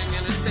wedding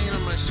and a stain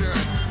on my shirt.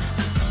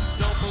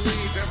 Don't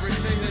believe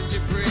everything that you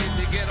breathe.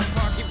 You get a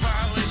parking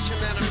violation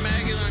and a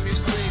maggot on your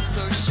sleeve.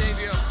 So shave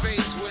your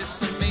face with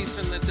some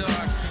mace in the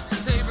dark.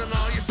 Saving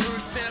all your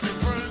food stamps and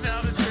burning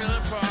down the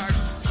trailer park.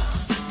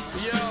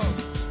 Yo,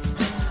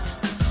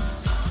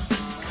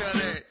 cut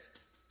it.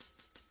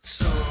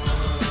 So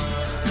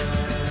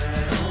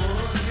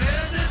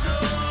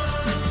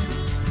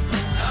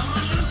I'm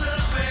a loser,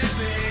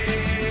 baby.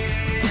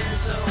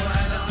 So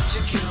why don't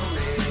you kill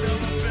me?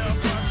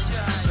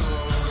 So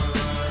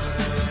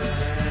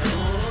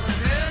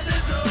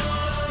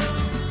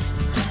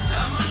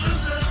I'm a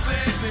loser,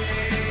 baby.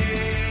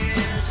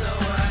 So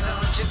why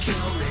don't you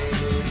kill me?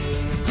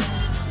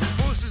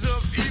 Forces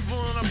of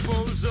evil and a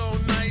bozo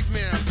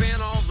nightmare.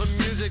 Ban all the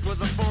music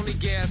with a phony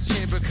gas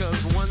chamber.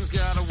 Cause one's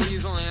got a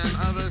weasel and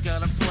other's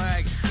got a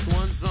flag.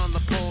 One's on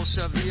the pole,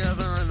 shove the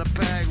other in the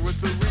bag. With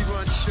the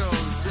rerun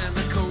shows and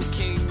the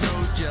cocaine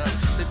nose job.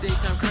 The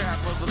daytime crap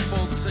of the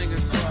folk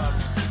singer's love.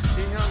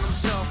 He hung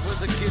himself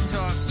with a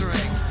guitar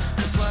string.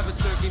 A slab of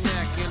turkey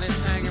neck and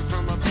it's hanging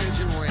from a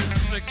pigeon wing.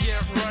 To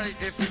get right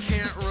if you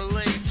can't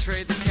relate.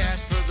 Trade the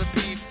cash for the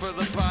beat, for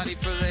the body,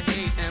 for the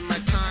hate. And my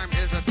time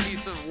is a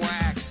piece of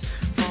wax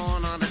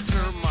falling on a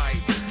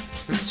termite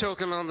who's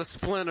choking on the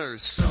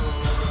splinters. So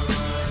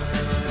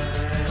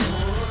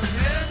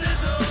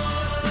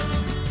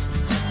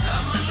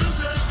I'm a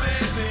loser,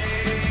 baby.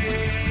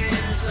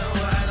 So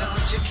why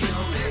don't you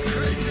kill me? Get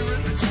crazy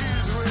with the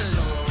cheese whiz.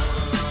 So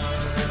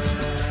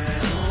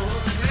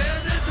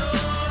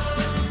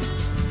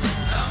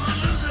I'm a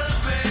loser,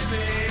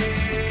 baby.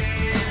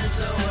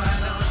 So why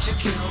don't you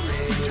kill me?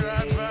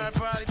 Drive-by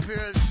body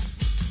pierce.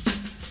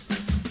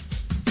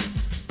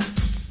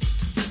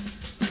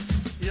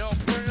 Yo,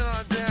 bring it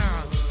on down.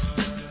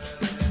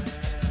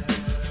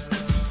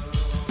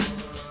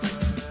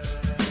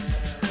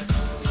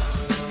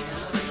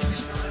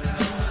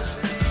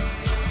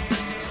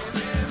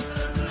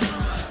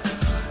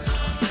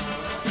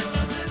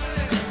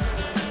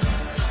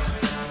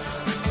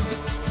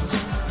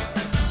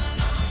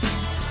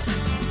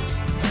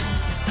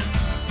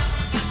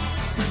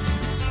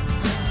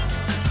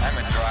 I'm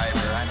a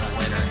driver, I'm a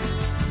winner.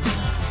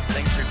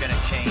 Things are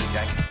gonna change,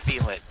 I can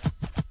feel it.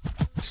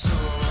 So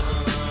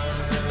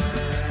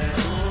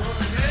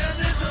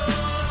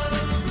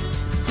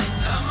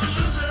I'm a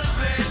loser,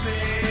 baby.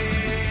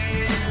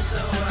 So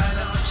why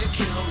don't you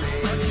kill me?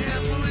 I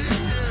can't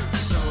believe you.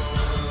 So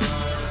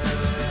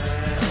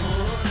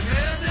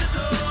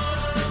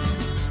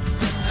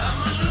I'm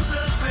a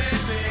loser,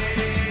 baby.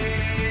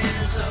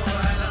 So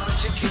why don't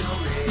you kill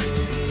me?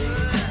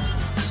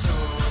 So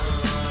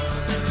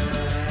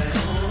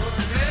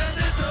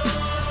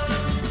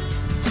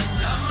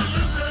I'm a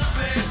loser,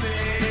 baby.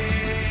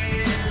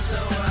 So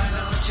why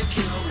don't you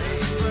kill me?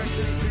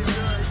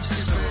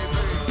 So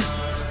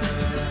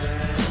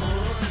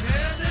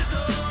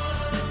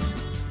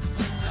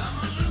I'm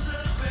a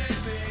loser,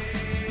 baby.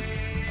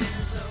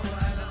 So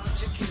why don't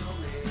you kill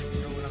me?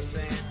 You know what I'm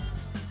saying?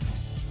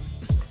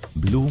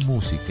 Blue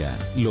Música,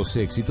 los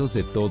éxitos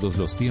de todos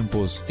los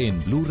tiempos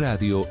en Blue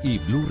Radio y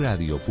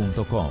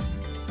bluradio.com.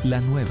 La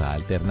nueva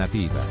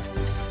alternativa.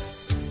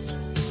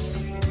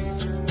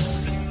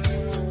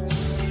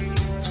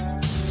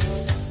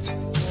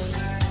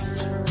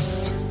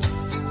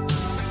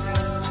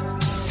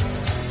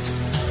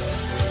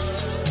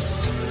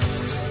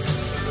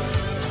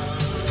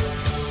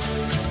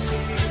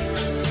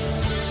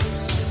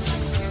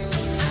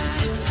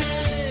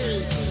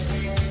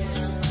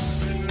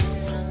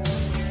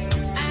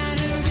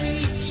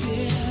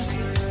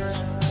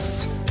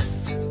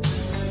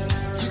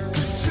 You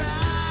could try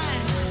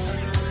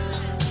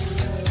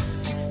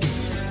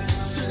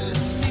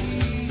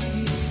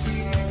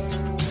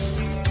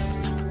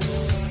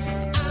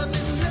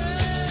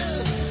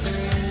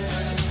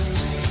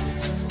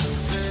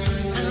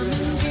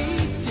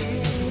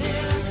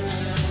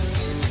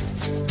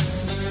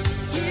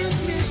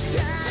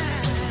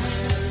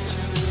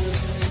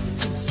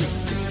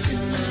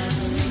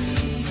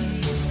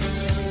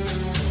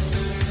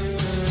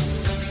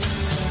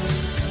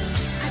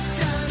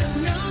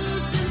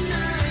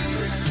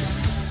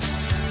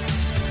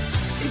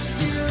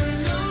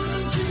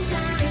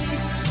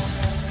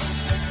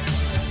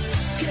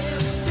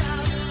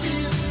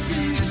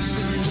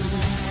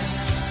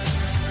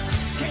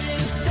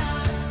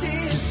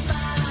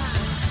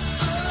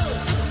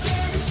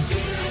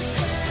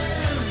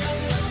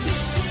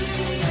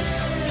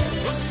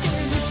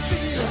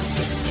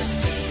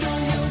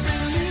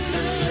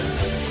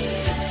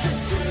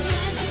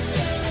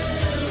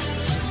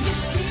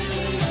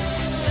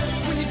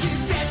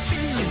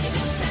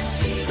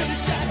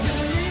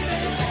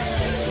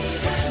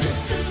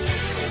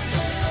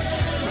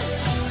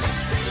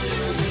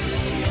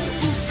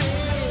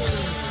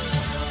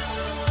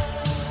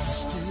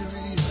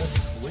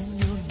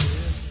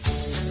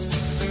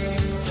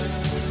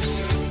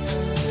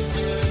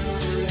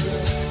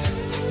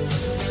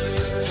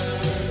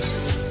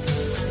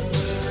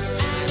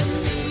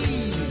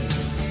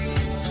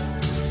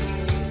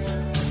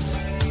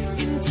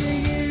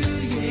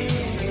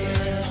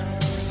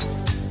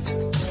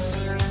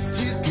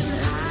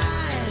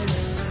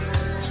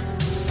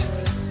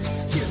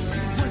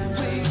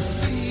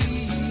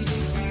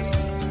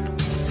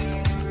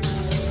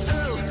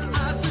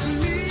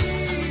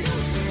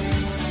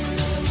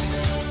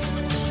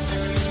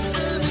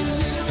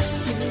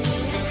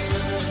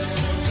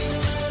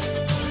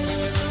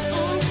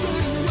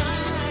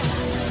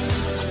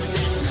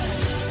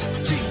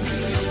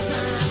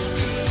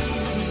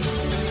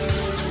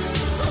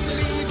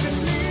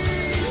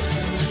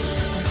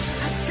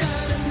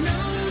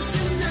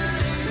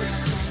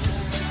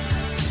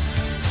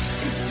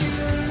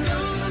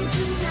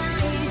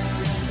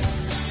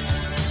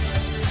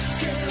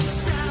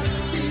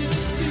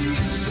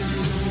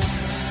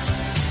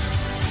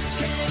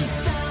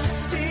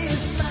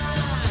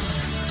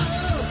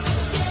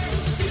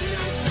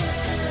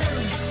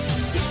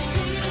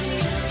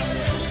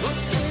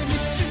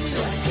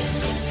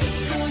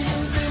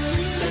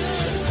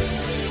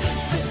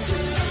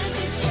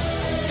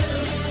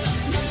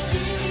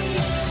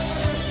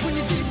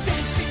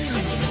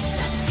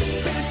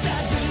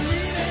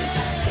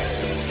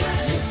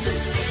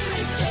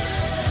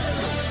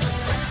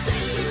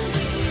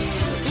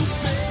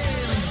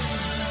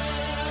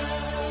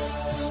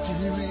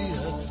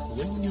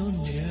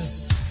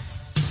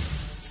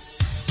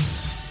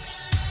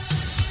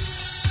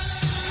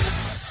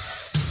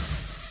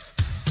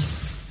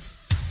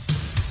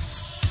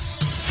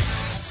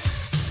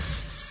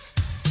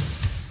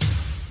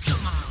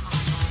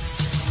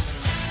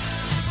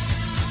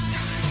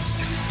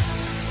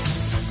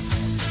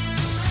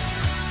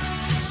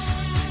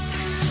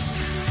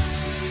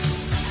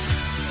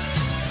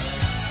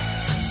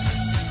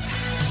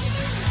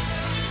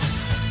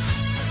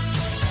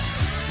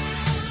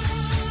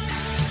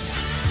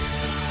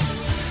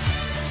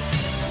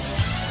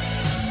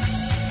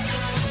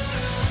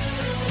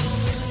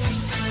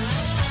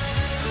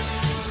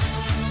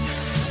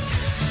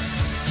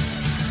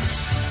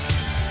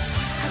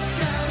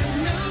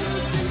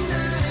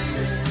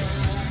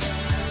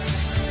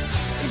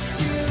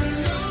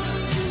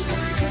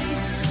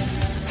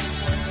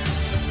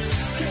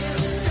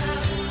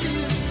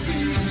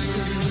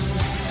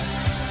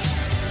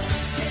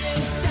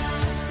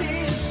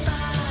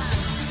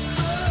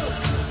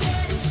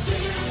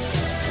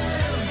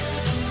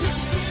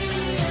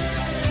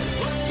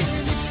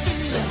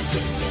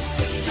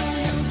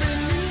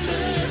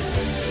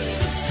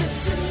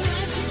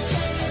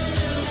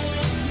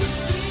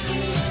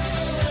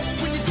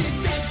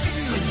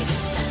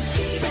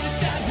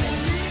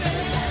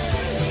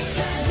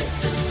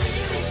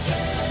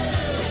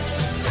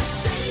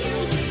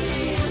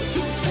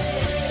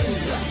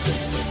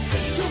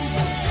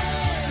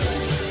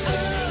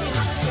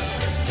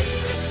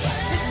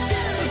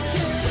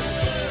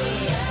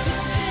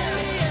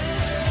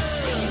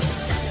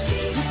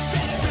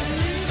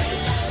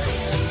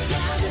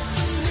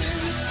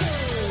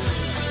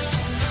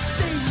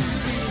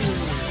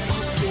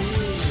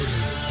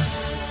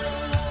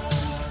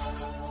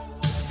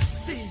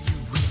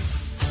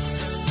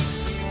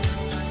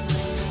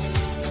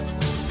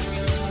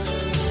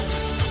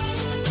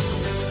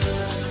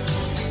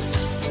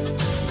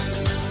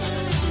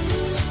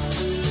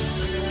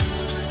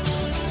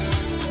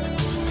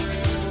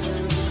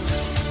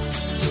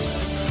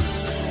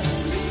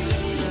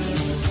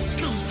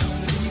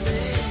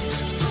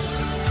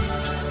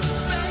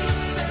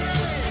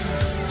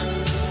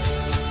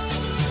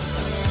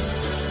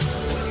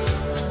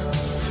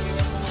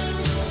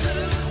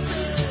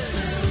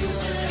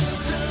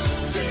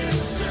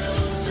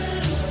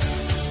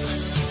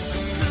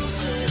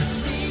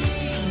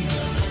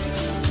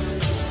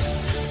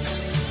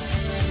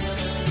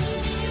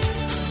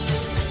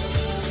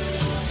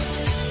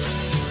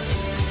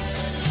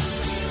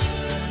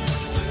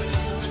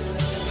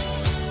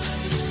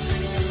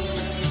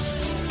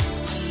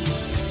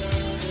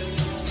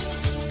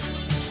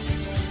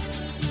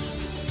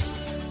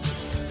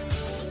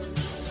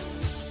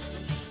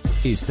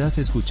Estás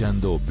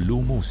escuchando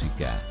Blue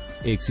Música.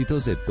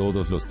 Éxitos de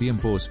todos los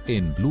tiempos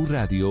en Blue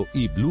Radio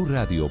y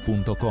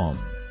bluradio.com.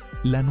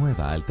 La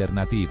nueva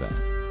alternativa.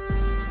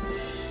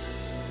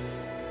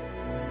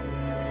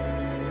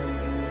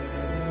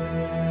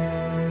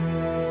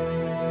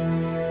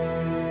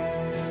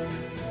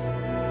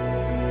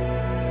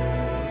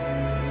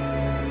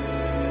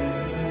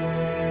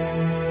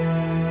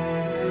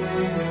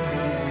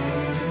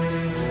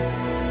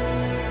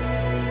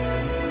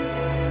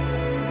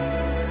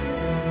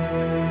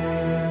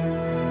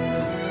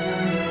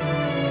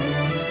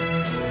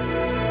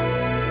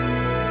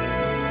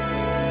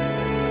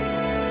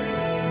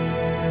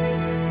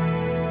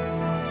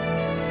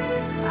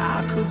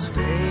 I could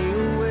stay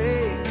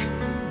awake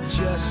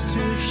just to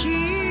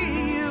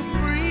hear you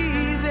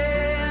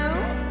breathing.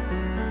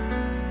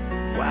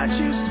 Watch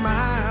you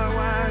smile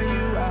while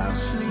you are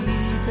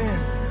sleeping,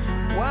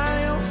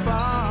 while you're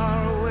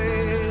far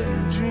away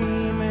and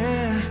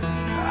dreaming.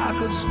 I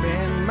could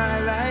spend my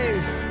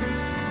life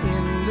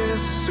in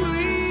this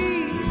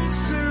sweet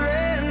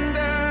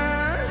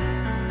surrender.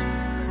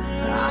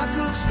 I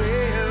could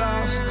stay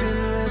lost in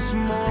this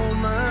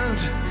moment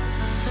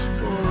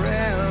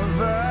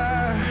forever.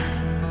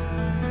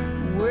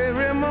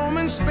 Every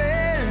moment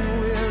spent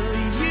with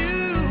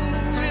you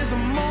is a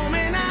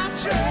moment I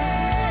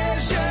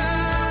treasure.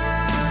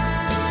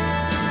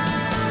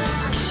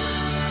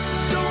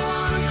 Don't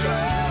wanna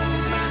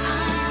close my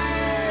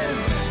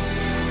eyes,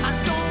 I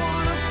don't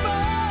wanna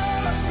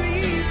fall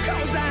asleep,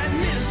 'cause I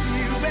miss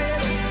you,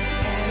 baby,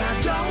 and I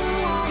don't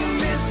wanna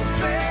miss a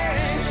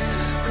thing.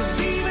 'Cause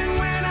even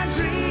when I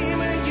dream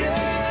of you,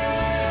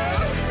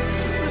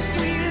 the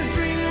sweetest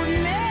dream would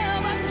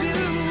never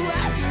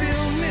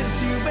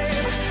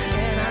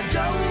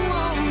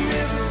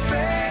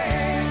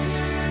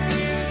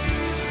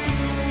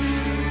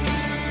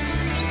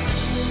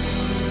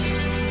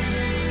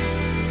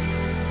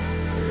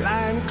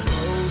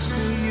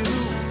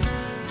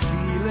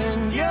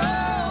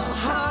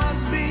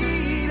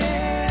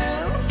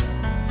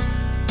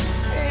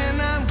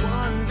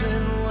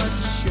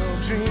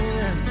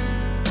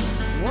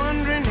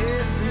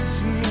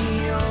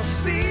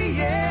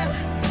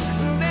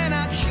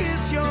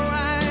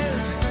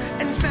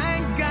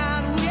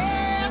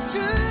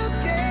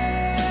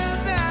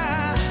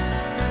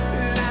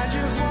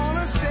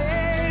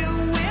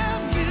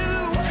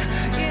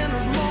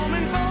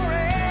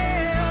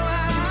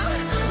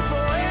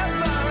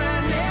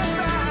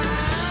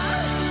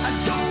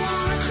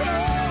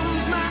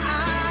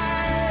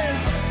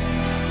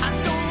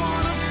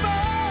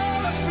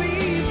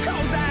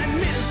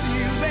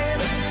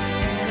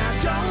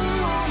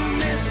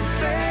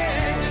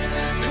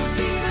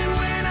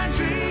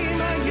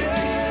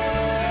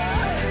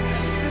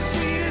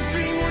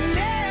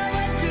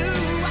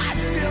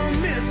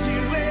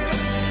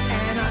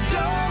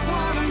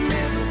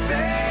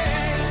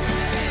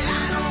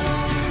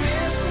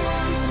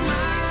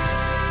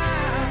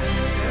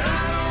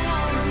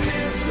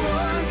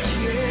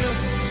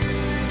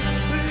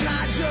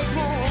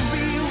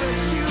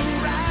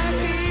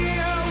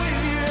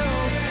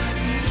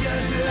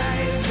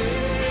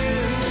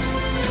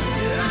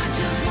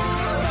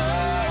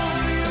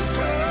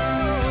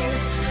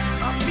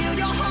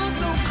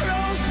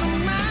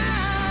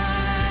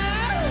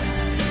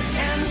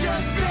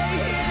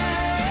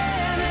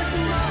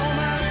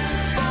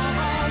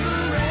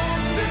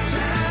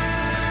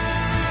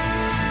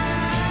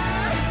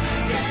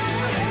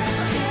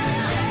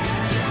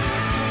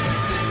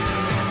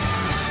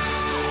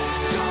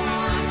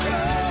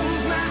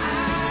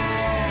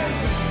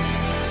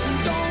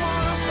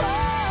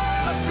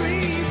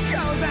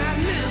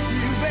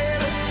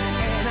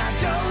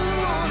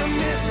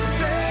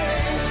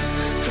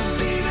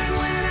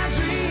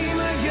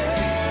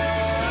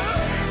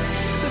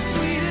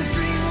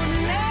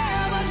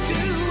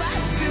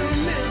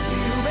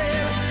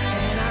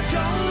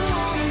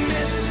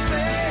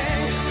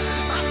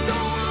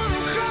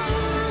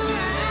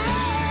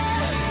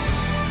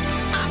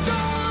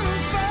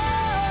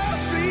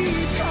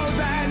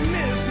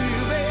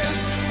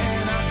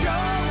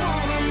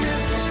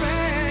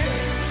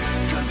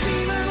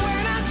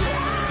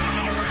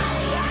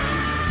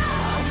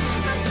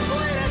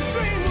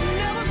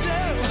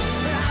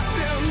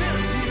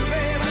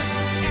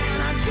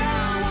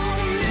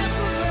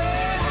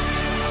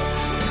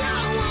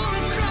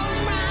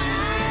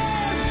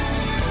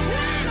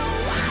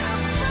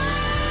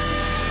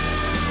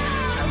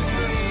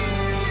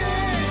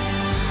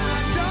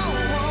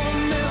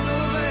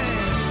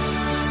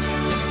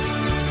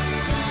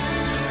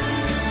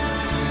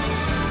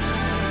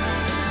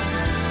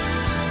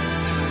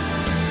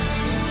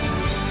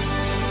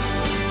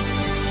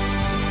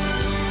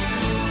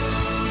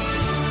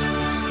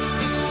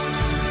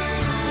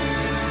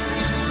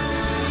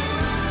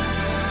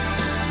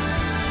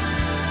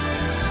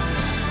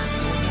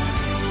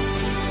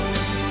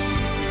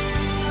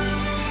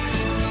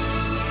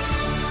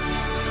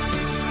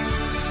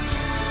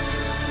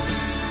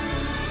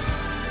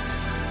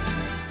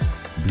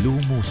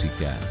Blue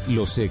Música,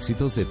 los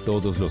éxitos de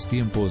todos los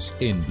tiempos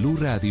en Blue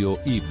Radio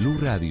y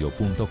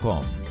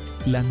bluradio.com.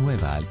 La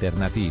nueva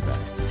alternativa.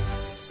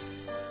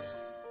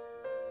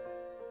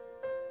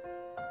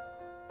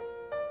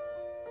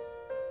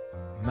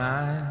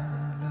 My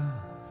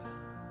love,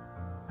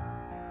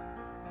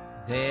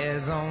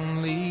 there's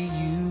only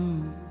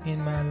you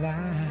in my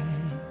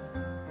life,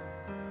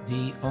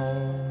 the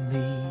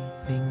only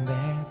thing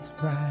that's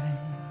right.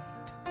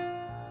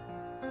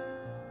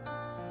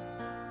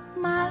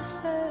 My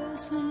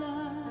first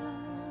love,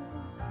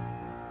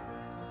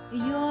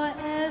 your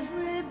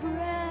every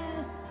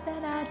breath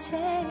that I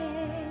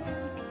take,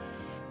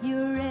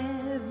 your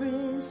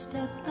every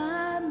step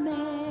I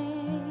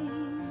make.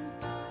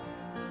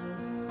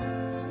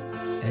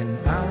 And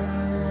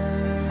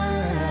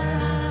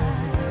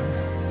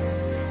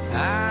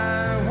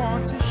I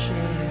want to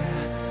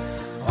share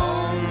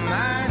all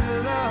my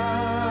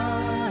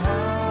love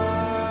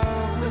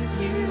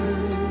with you.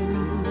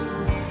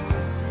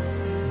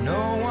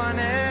 No one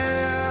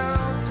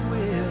else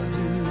will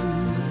do.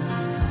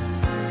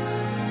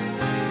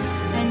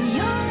 And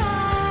your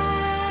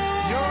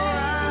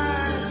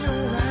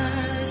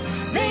eyes,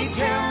 they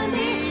tell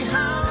me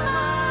how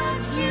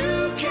much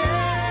you care.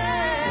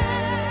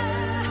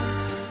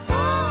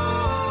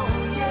 Oh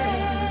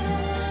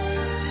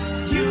yes,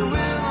 you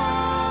will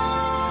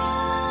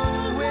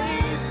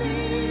always be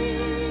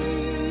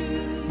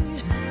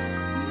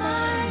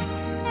my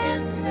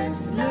endless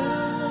love.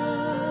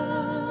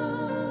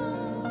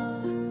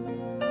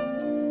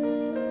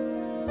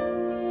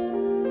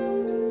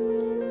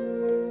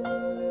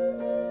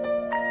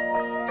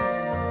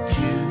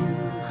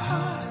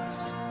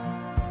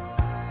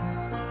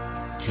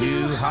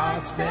 Two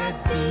hearts that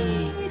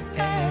beat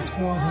as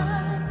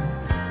one.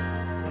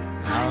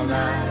 Our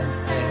lives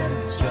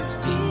have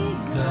just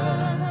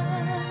begun.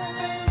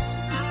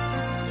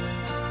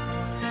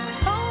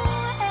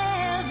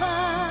 forever.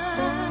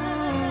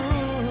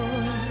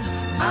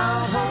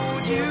 I'll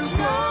hold you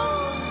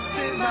close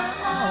in my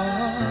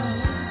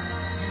arms.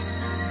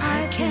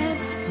 I can't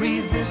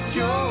resist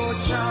your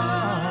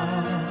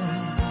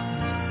charms.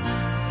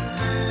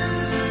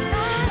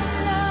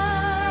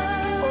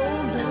 Oh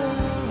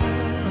love,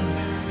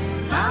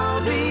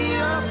 I'll be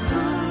a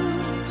fool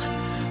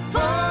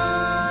for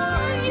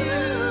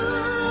you,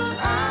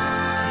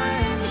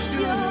 I'm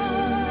sure.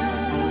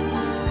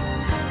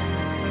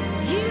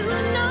 You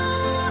know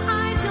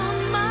I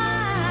don't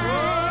mind.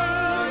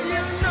 Oh,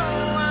 you know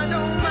I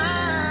don't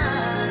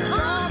mind.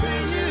 'Cause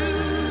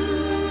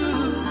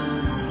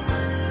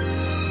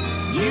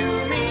you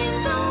mean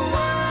the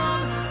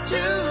world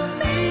to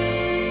me.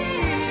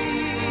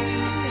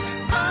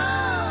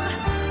 Oh,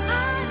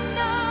 I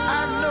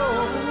know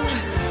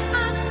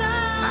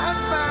I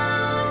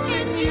found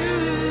in you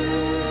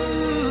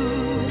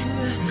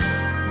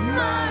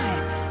my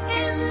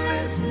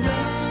endless love.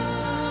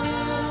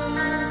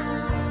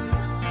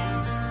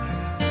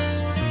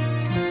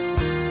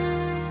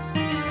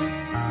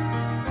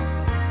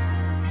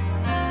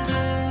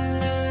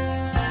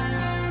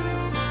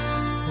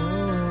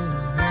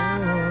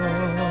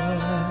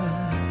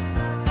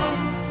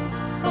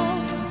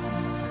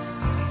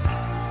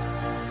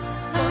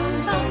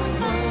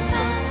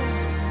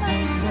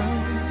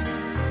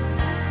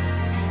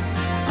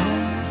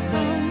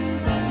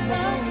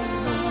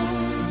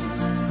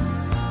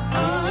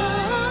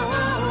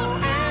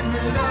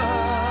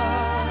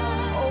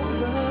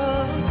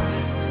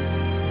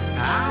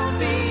 I'll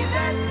be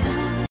that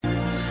fool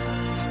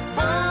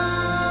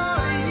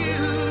for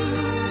you,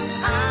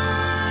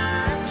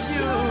 I'm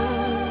sure.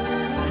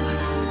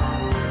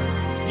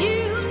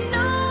 You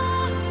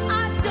know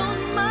I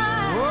don't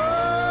mind.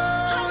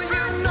 Oh,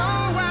 you know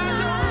I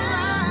don't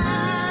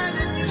mind,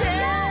 and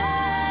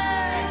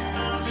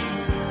yes,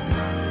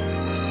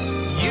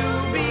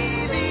 you'll be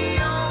the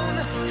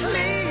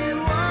only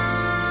one.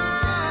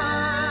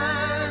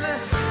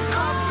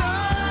 'Cause no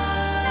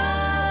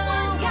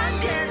one can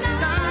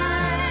deny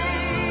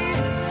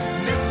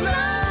this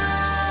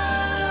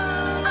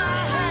love I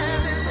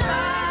have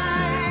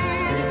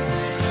inside,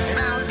 and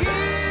I'll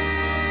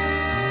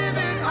give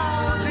it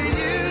all to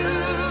you,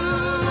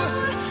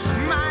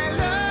 my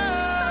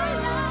love,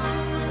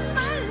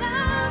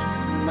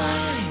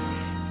 my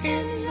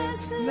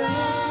endless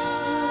love.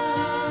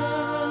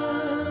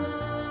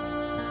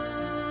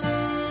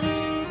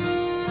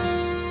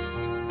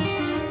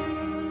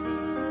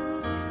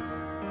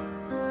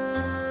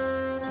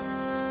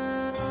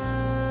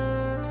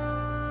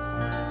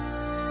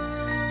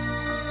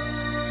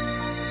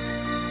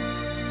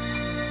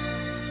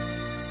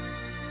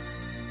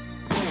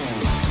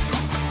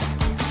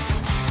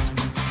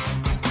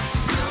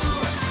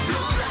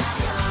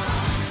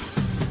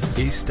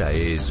 Esta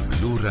es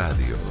Blue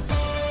Radio.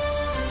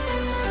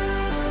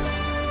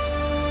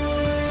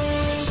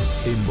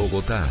 En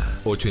Bogotá,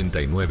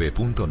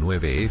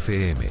 89.9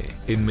 FM.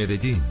 En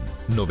Medellín,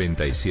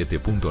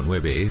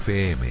 97.9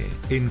 FM.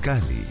 En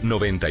Cali,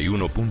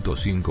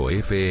 91.5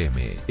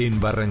 FM. En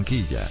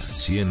Barranquilla,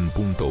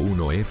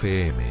 100.1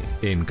 FM.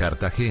 En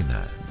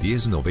Cartagena,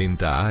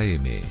 1090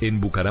 AM, en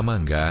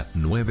Bucaramanga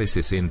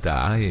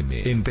 960 AM,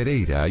 en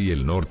Pereira y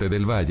el norte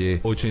del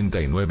Valle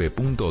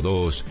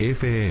 89.2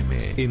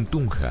 FM, en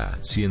Tunja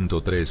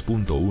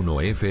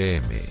 103.1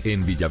 FM,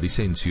 en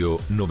Villavicencio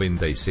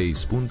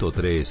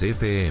 96.3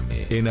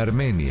 FM, en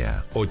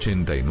Armenia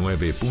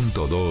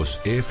 89.2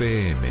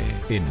 FM,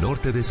 en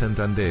norte de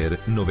Santander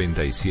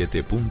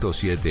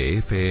 97.7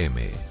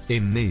 FM,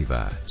 en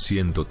Neiva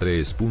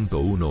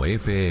 103.1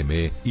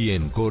 FM y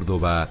en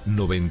Córdoba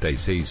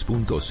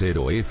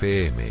 96.0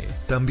 FM.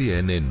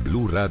 También en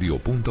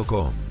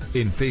bluradio.com,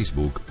 en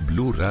Facebook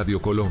Blu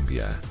Radio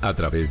Colombia, a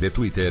través de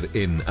Twitter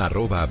en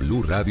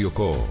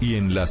 @BluRadioCo y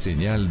en la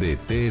señal de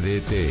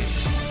TDT.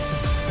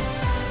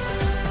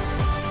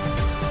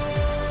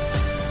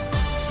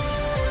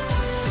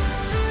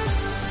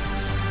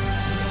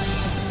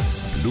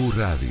 Blu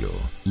Radio,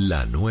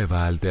 la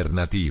nueva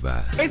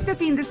alternativa. Este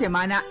fin de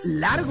semana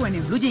largo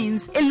en Blue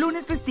Jeans, el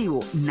lunes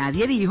festivo,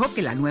 nadie dijo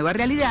que la nueva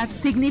realidad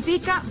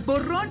significa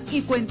borrón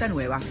y cuenta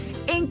nueva.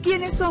 En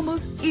quiénes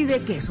somos y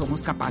de qué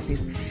somos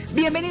capaces.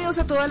 Bienvenidos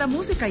a toda la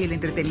música y el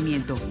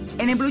entretenimiento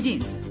en Blue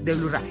Jeans de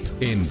Blu Radio.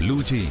 En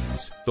Blue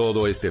Jeans,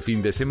 todo este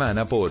fin de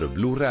semana por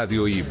Blu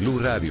Radio y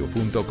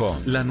bluradio.com,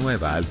 la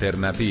nueva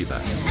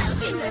alternativa. El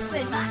fin de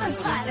semana es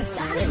para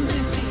estar en Blue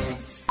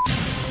Jeans.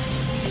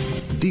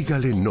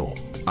 Dígale no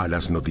a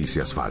las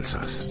noticias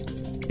falsas.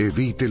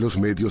 Evite los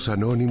medios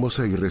anónimos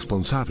e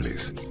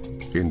irresponsables.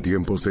 En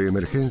tiempos de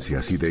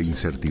emergencias y de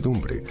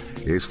incertidumbre,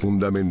 es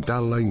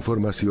fundamental la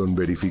información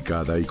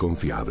verificada y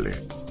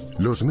confiable.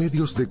 Los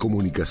medios de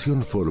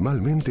comunicación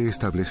formalmente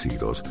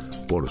establecidos,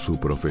 por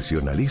su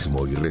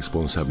profesionalismo y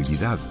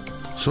responsabilidad,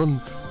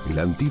 son el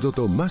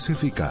antídoto más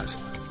eficaz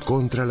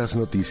contra las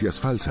noticias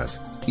falsas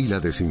y la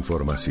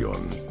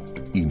desinformación.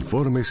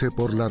 Infórmese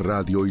por la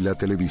radio y la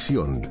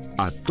televisión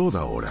a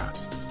toda hora,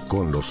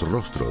 con los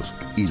rostros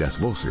y las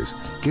voces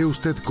que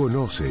usted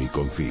conoce y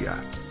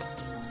confía.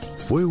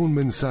 Fue un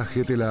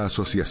mensaje de la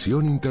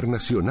Asociación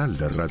Internacional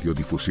de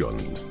Radiodifusión,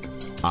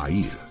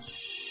 AIR.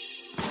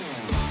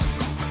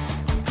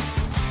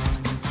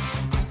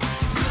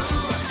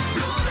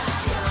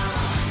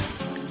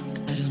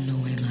 I don't know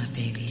where my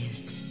baby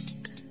is,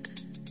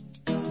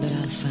 but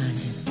I'll find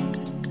him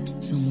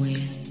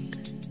somewhere,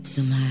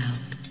 somehow.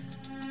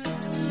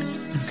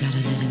 I've got to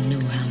let him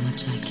know how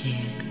much I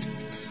care.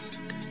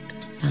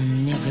 I'll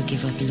never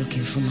give up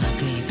looking for my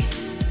baby.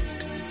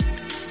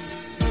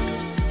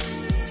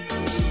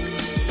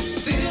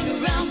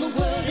 Been around the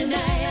world and I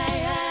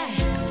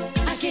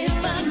can't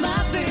find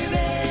my baby.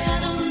 I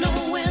don't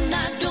know when,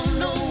 I don't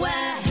know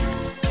why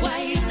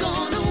he's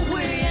gone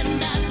away,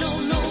 and I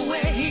don't know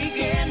where he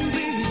can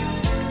be,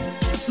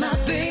 my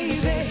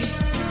baby.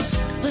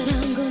 But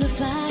I'm gonna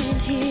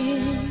find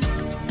him.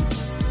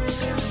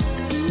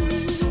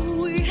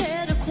 Ooh, we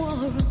had a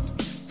quarrel,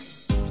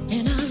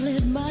 and I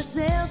let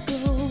myself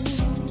go.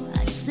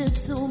 I said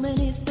so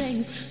many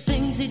things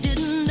he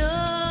didn't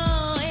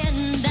know,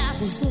 and I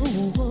was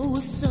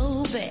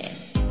so bad.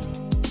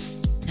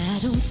 I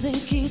don't think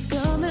he's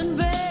coming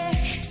back.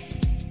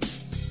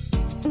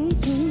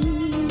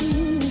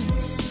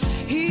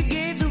 He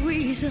gave the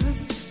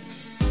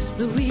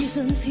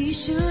reasons he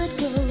should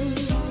go,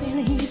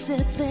 and he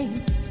said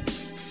things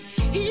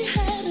he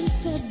hadn't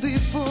said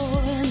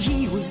before, and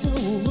he was so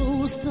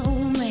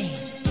mad.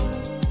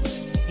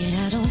 And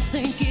I don't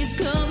think he's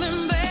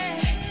coming back.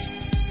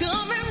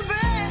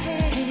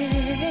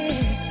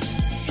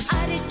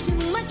 I did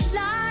too much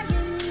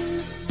lying,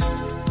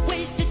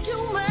 wasted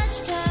too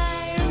much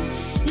time.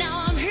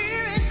 Now I'm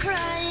here and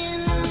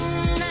crying.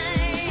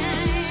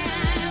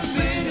 I've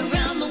been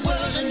around the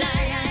world and I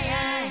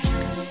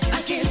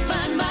can't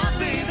find my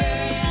baby.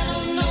 I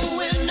don't know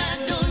when, I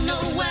don't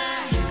know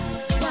why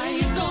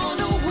he's gone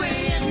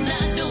away, and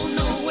I don't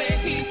know where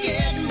he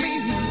can be,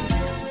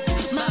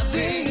 my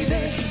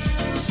baby.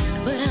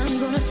 But I'm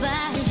gonna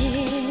find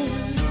him.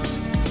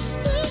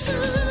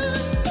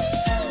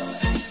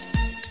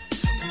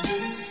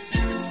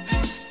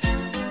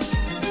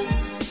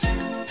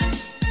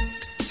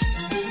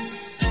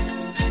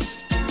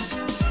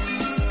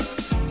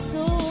 So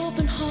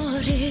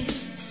open-hearted,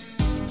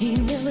 he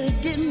never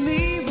did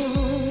me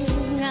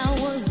wrong. I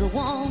was the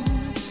one,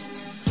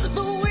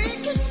 the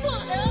weakest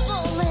one of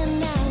all,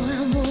 and now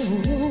I'm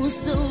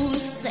so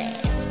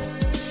sad.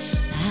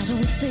 I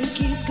don't think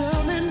he's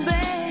coming back.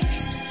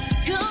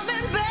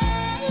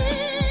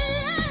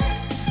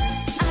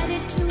 I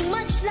did too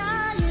much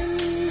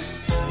lying,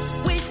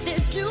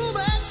 wasted too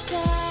much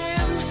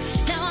time.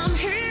 Now I'm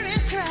here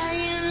and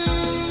crying.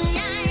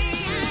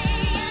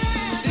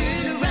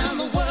 Been around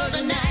the world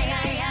and I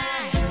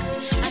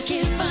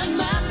can't find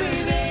my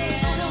baby.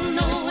 I don't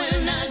know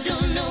when, I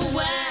don't know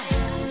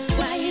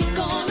why he's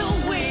gone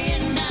away,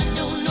 and I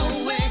don't know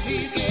where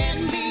he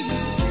can be,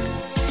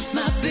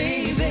 my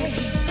baby.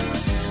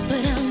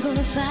 But I'm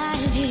gonna find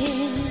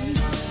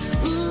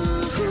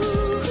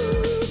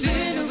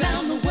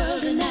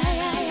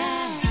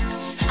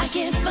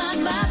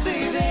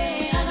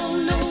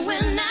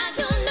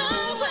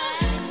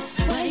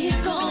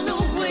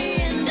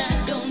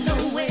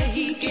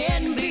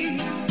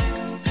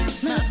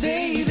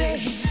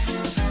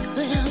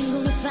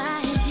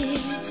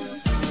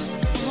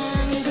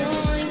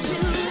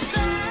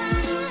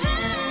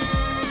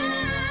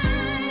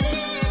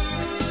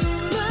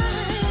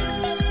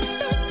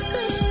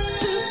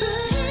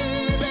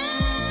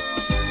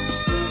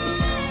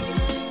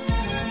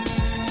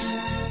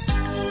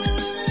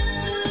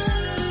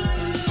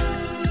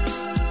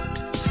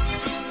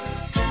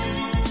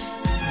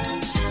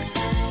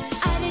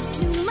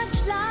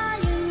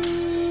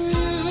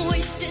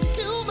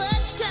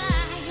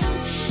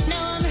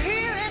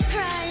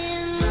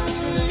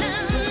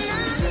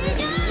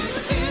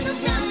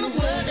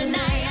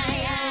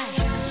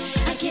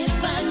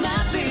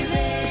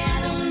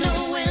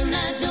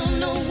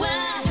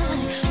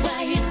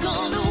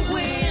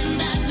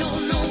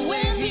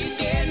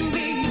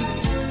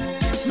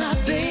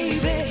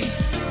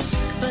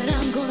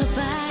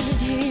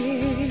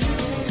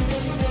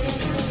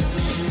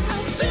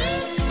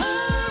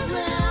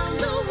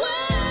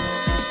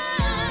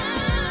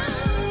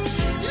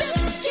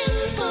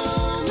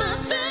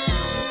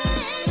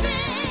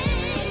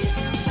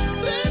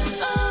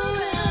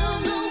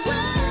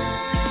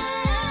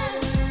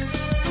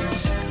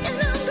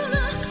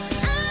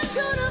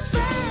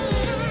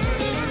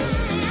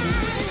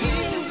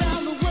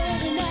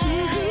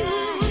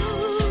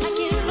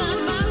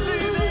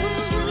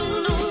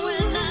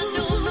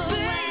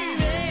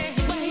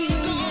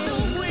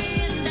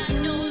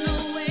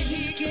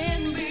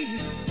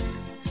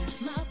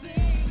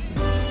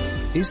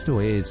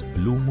Esto es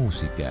Blue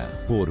Música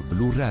por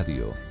Blue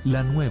Radio,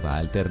 la nueva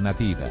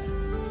alternativa.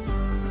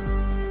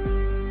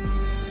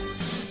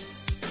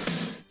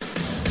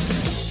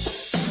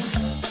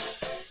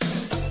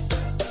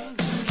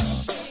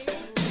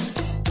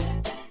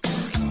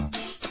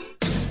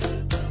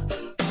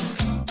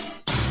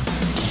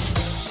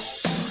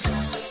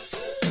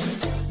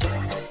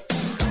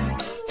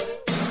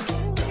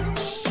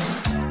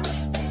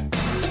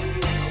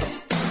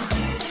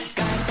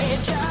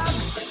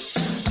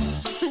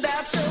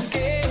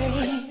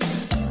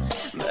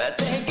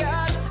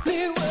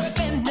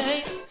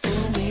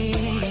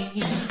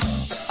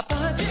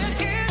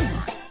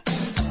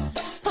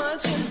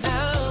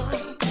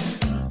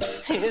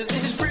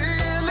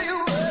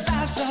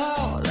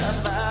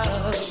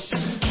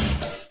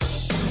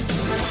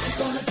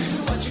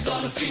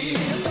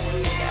 Feel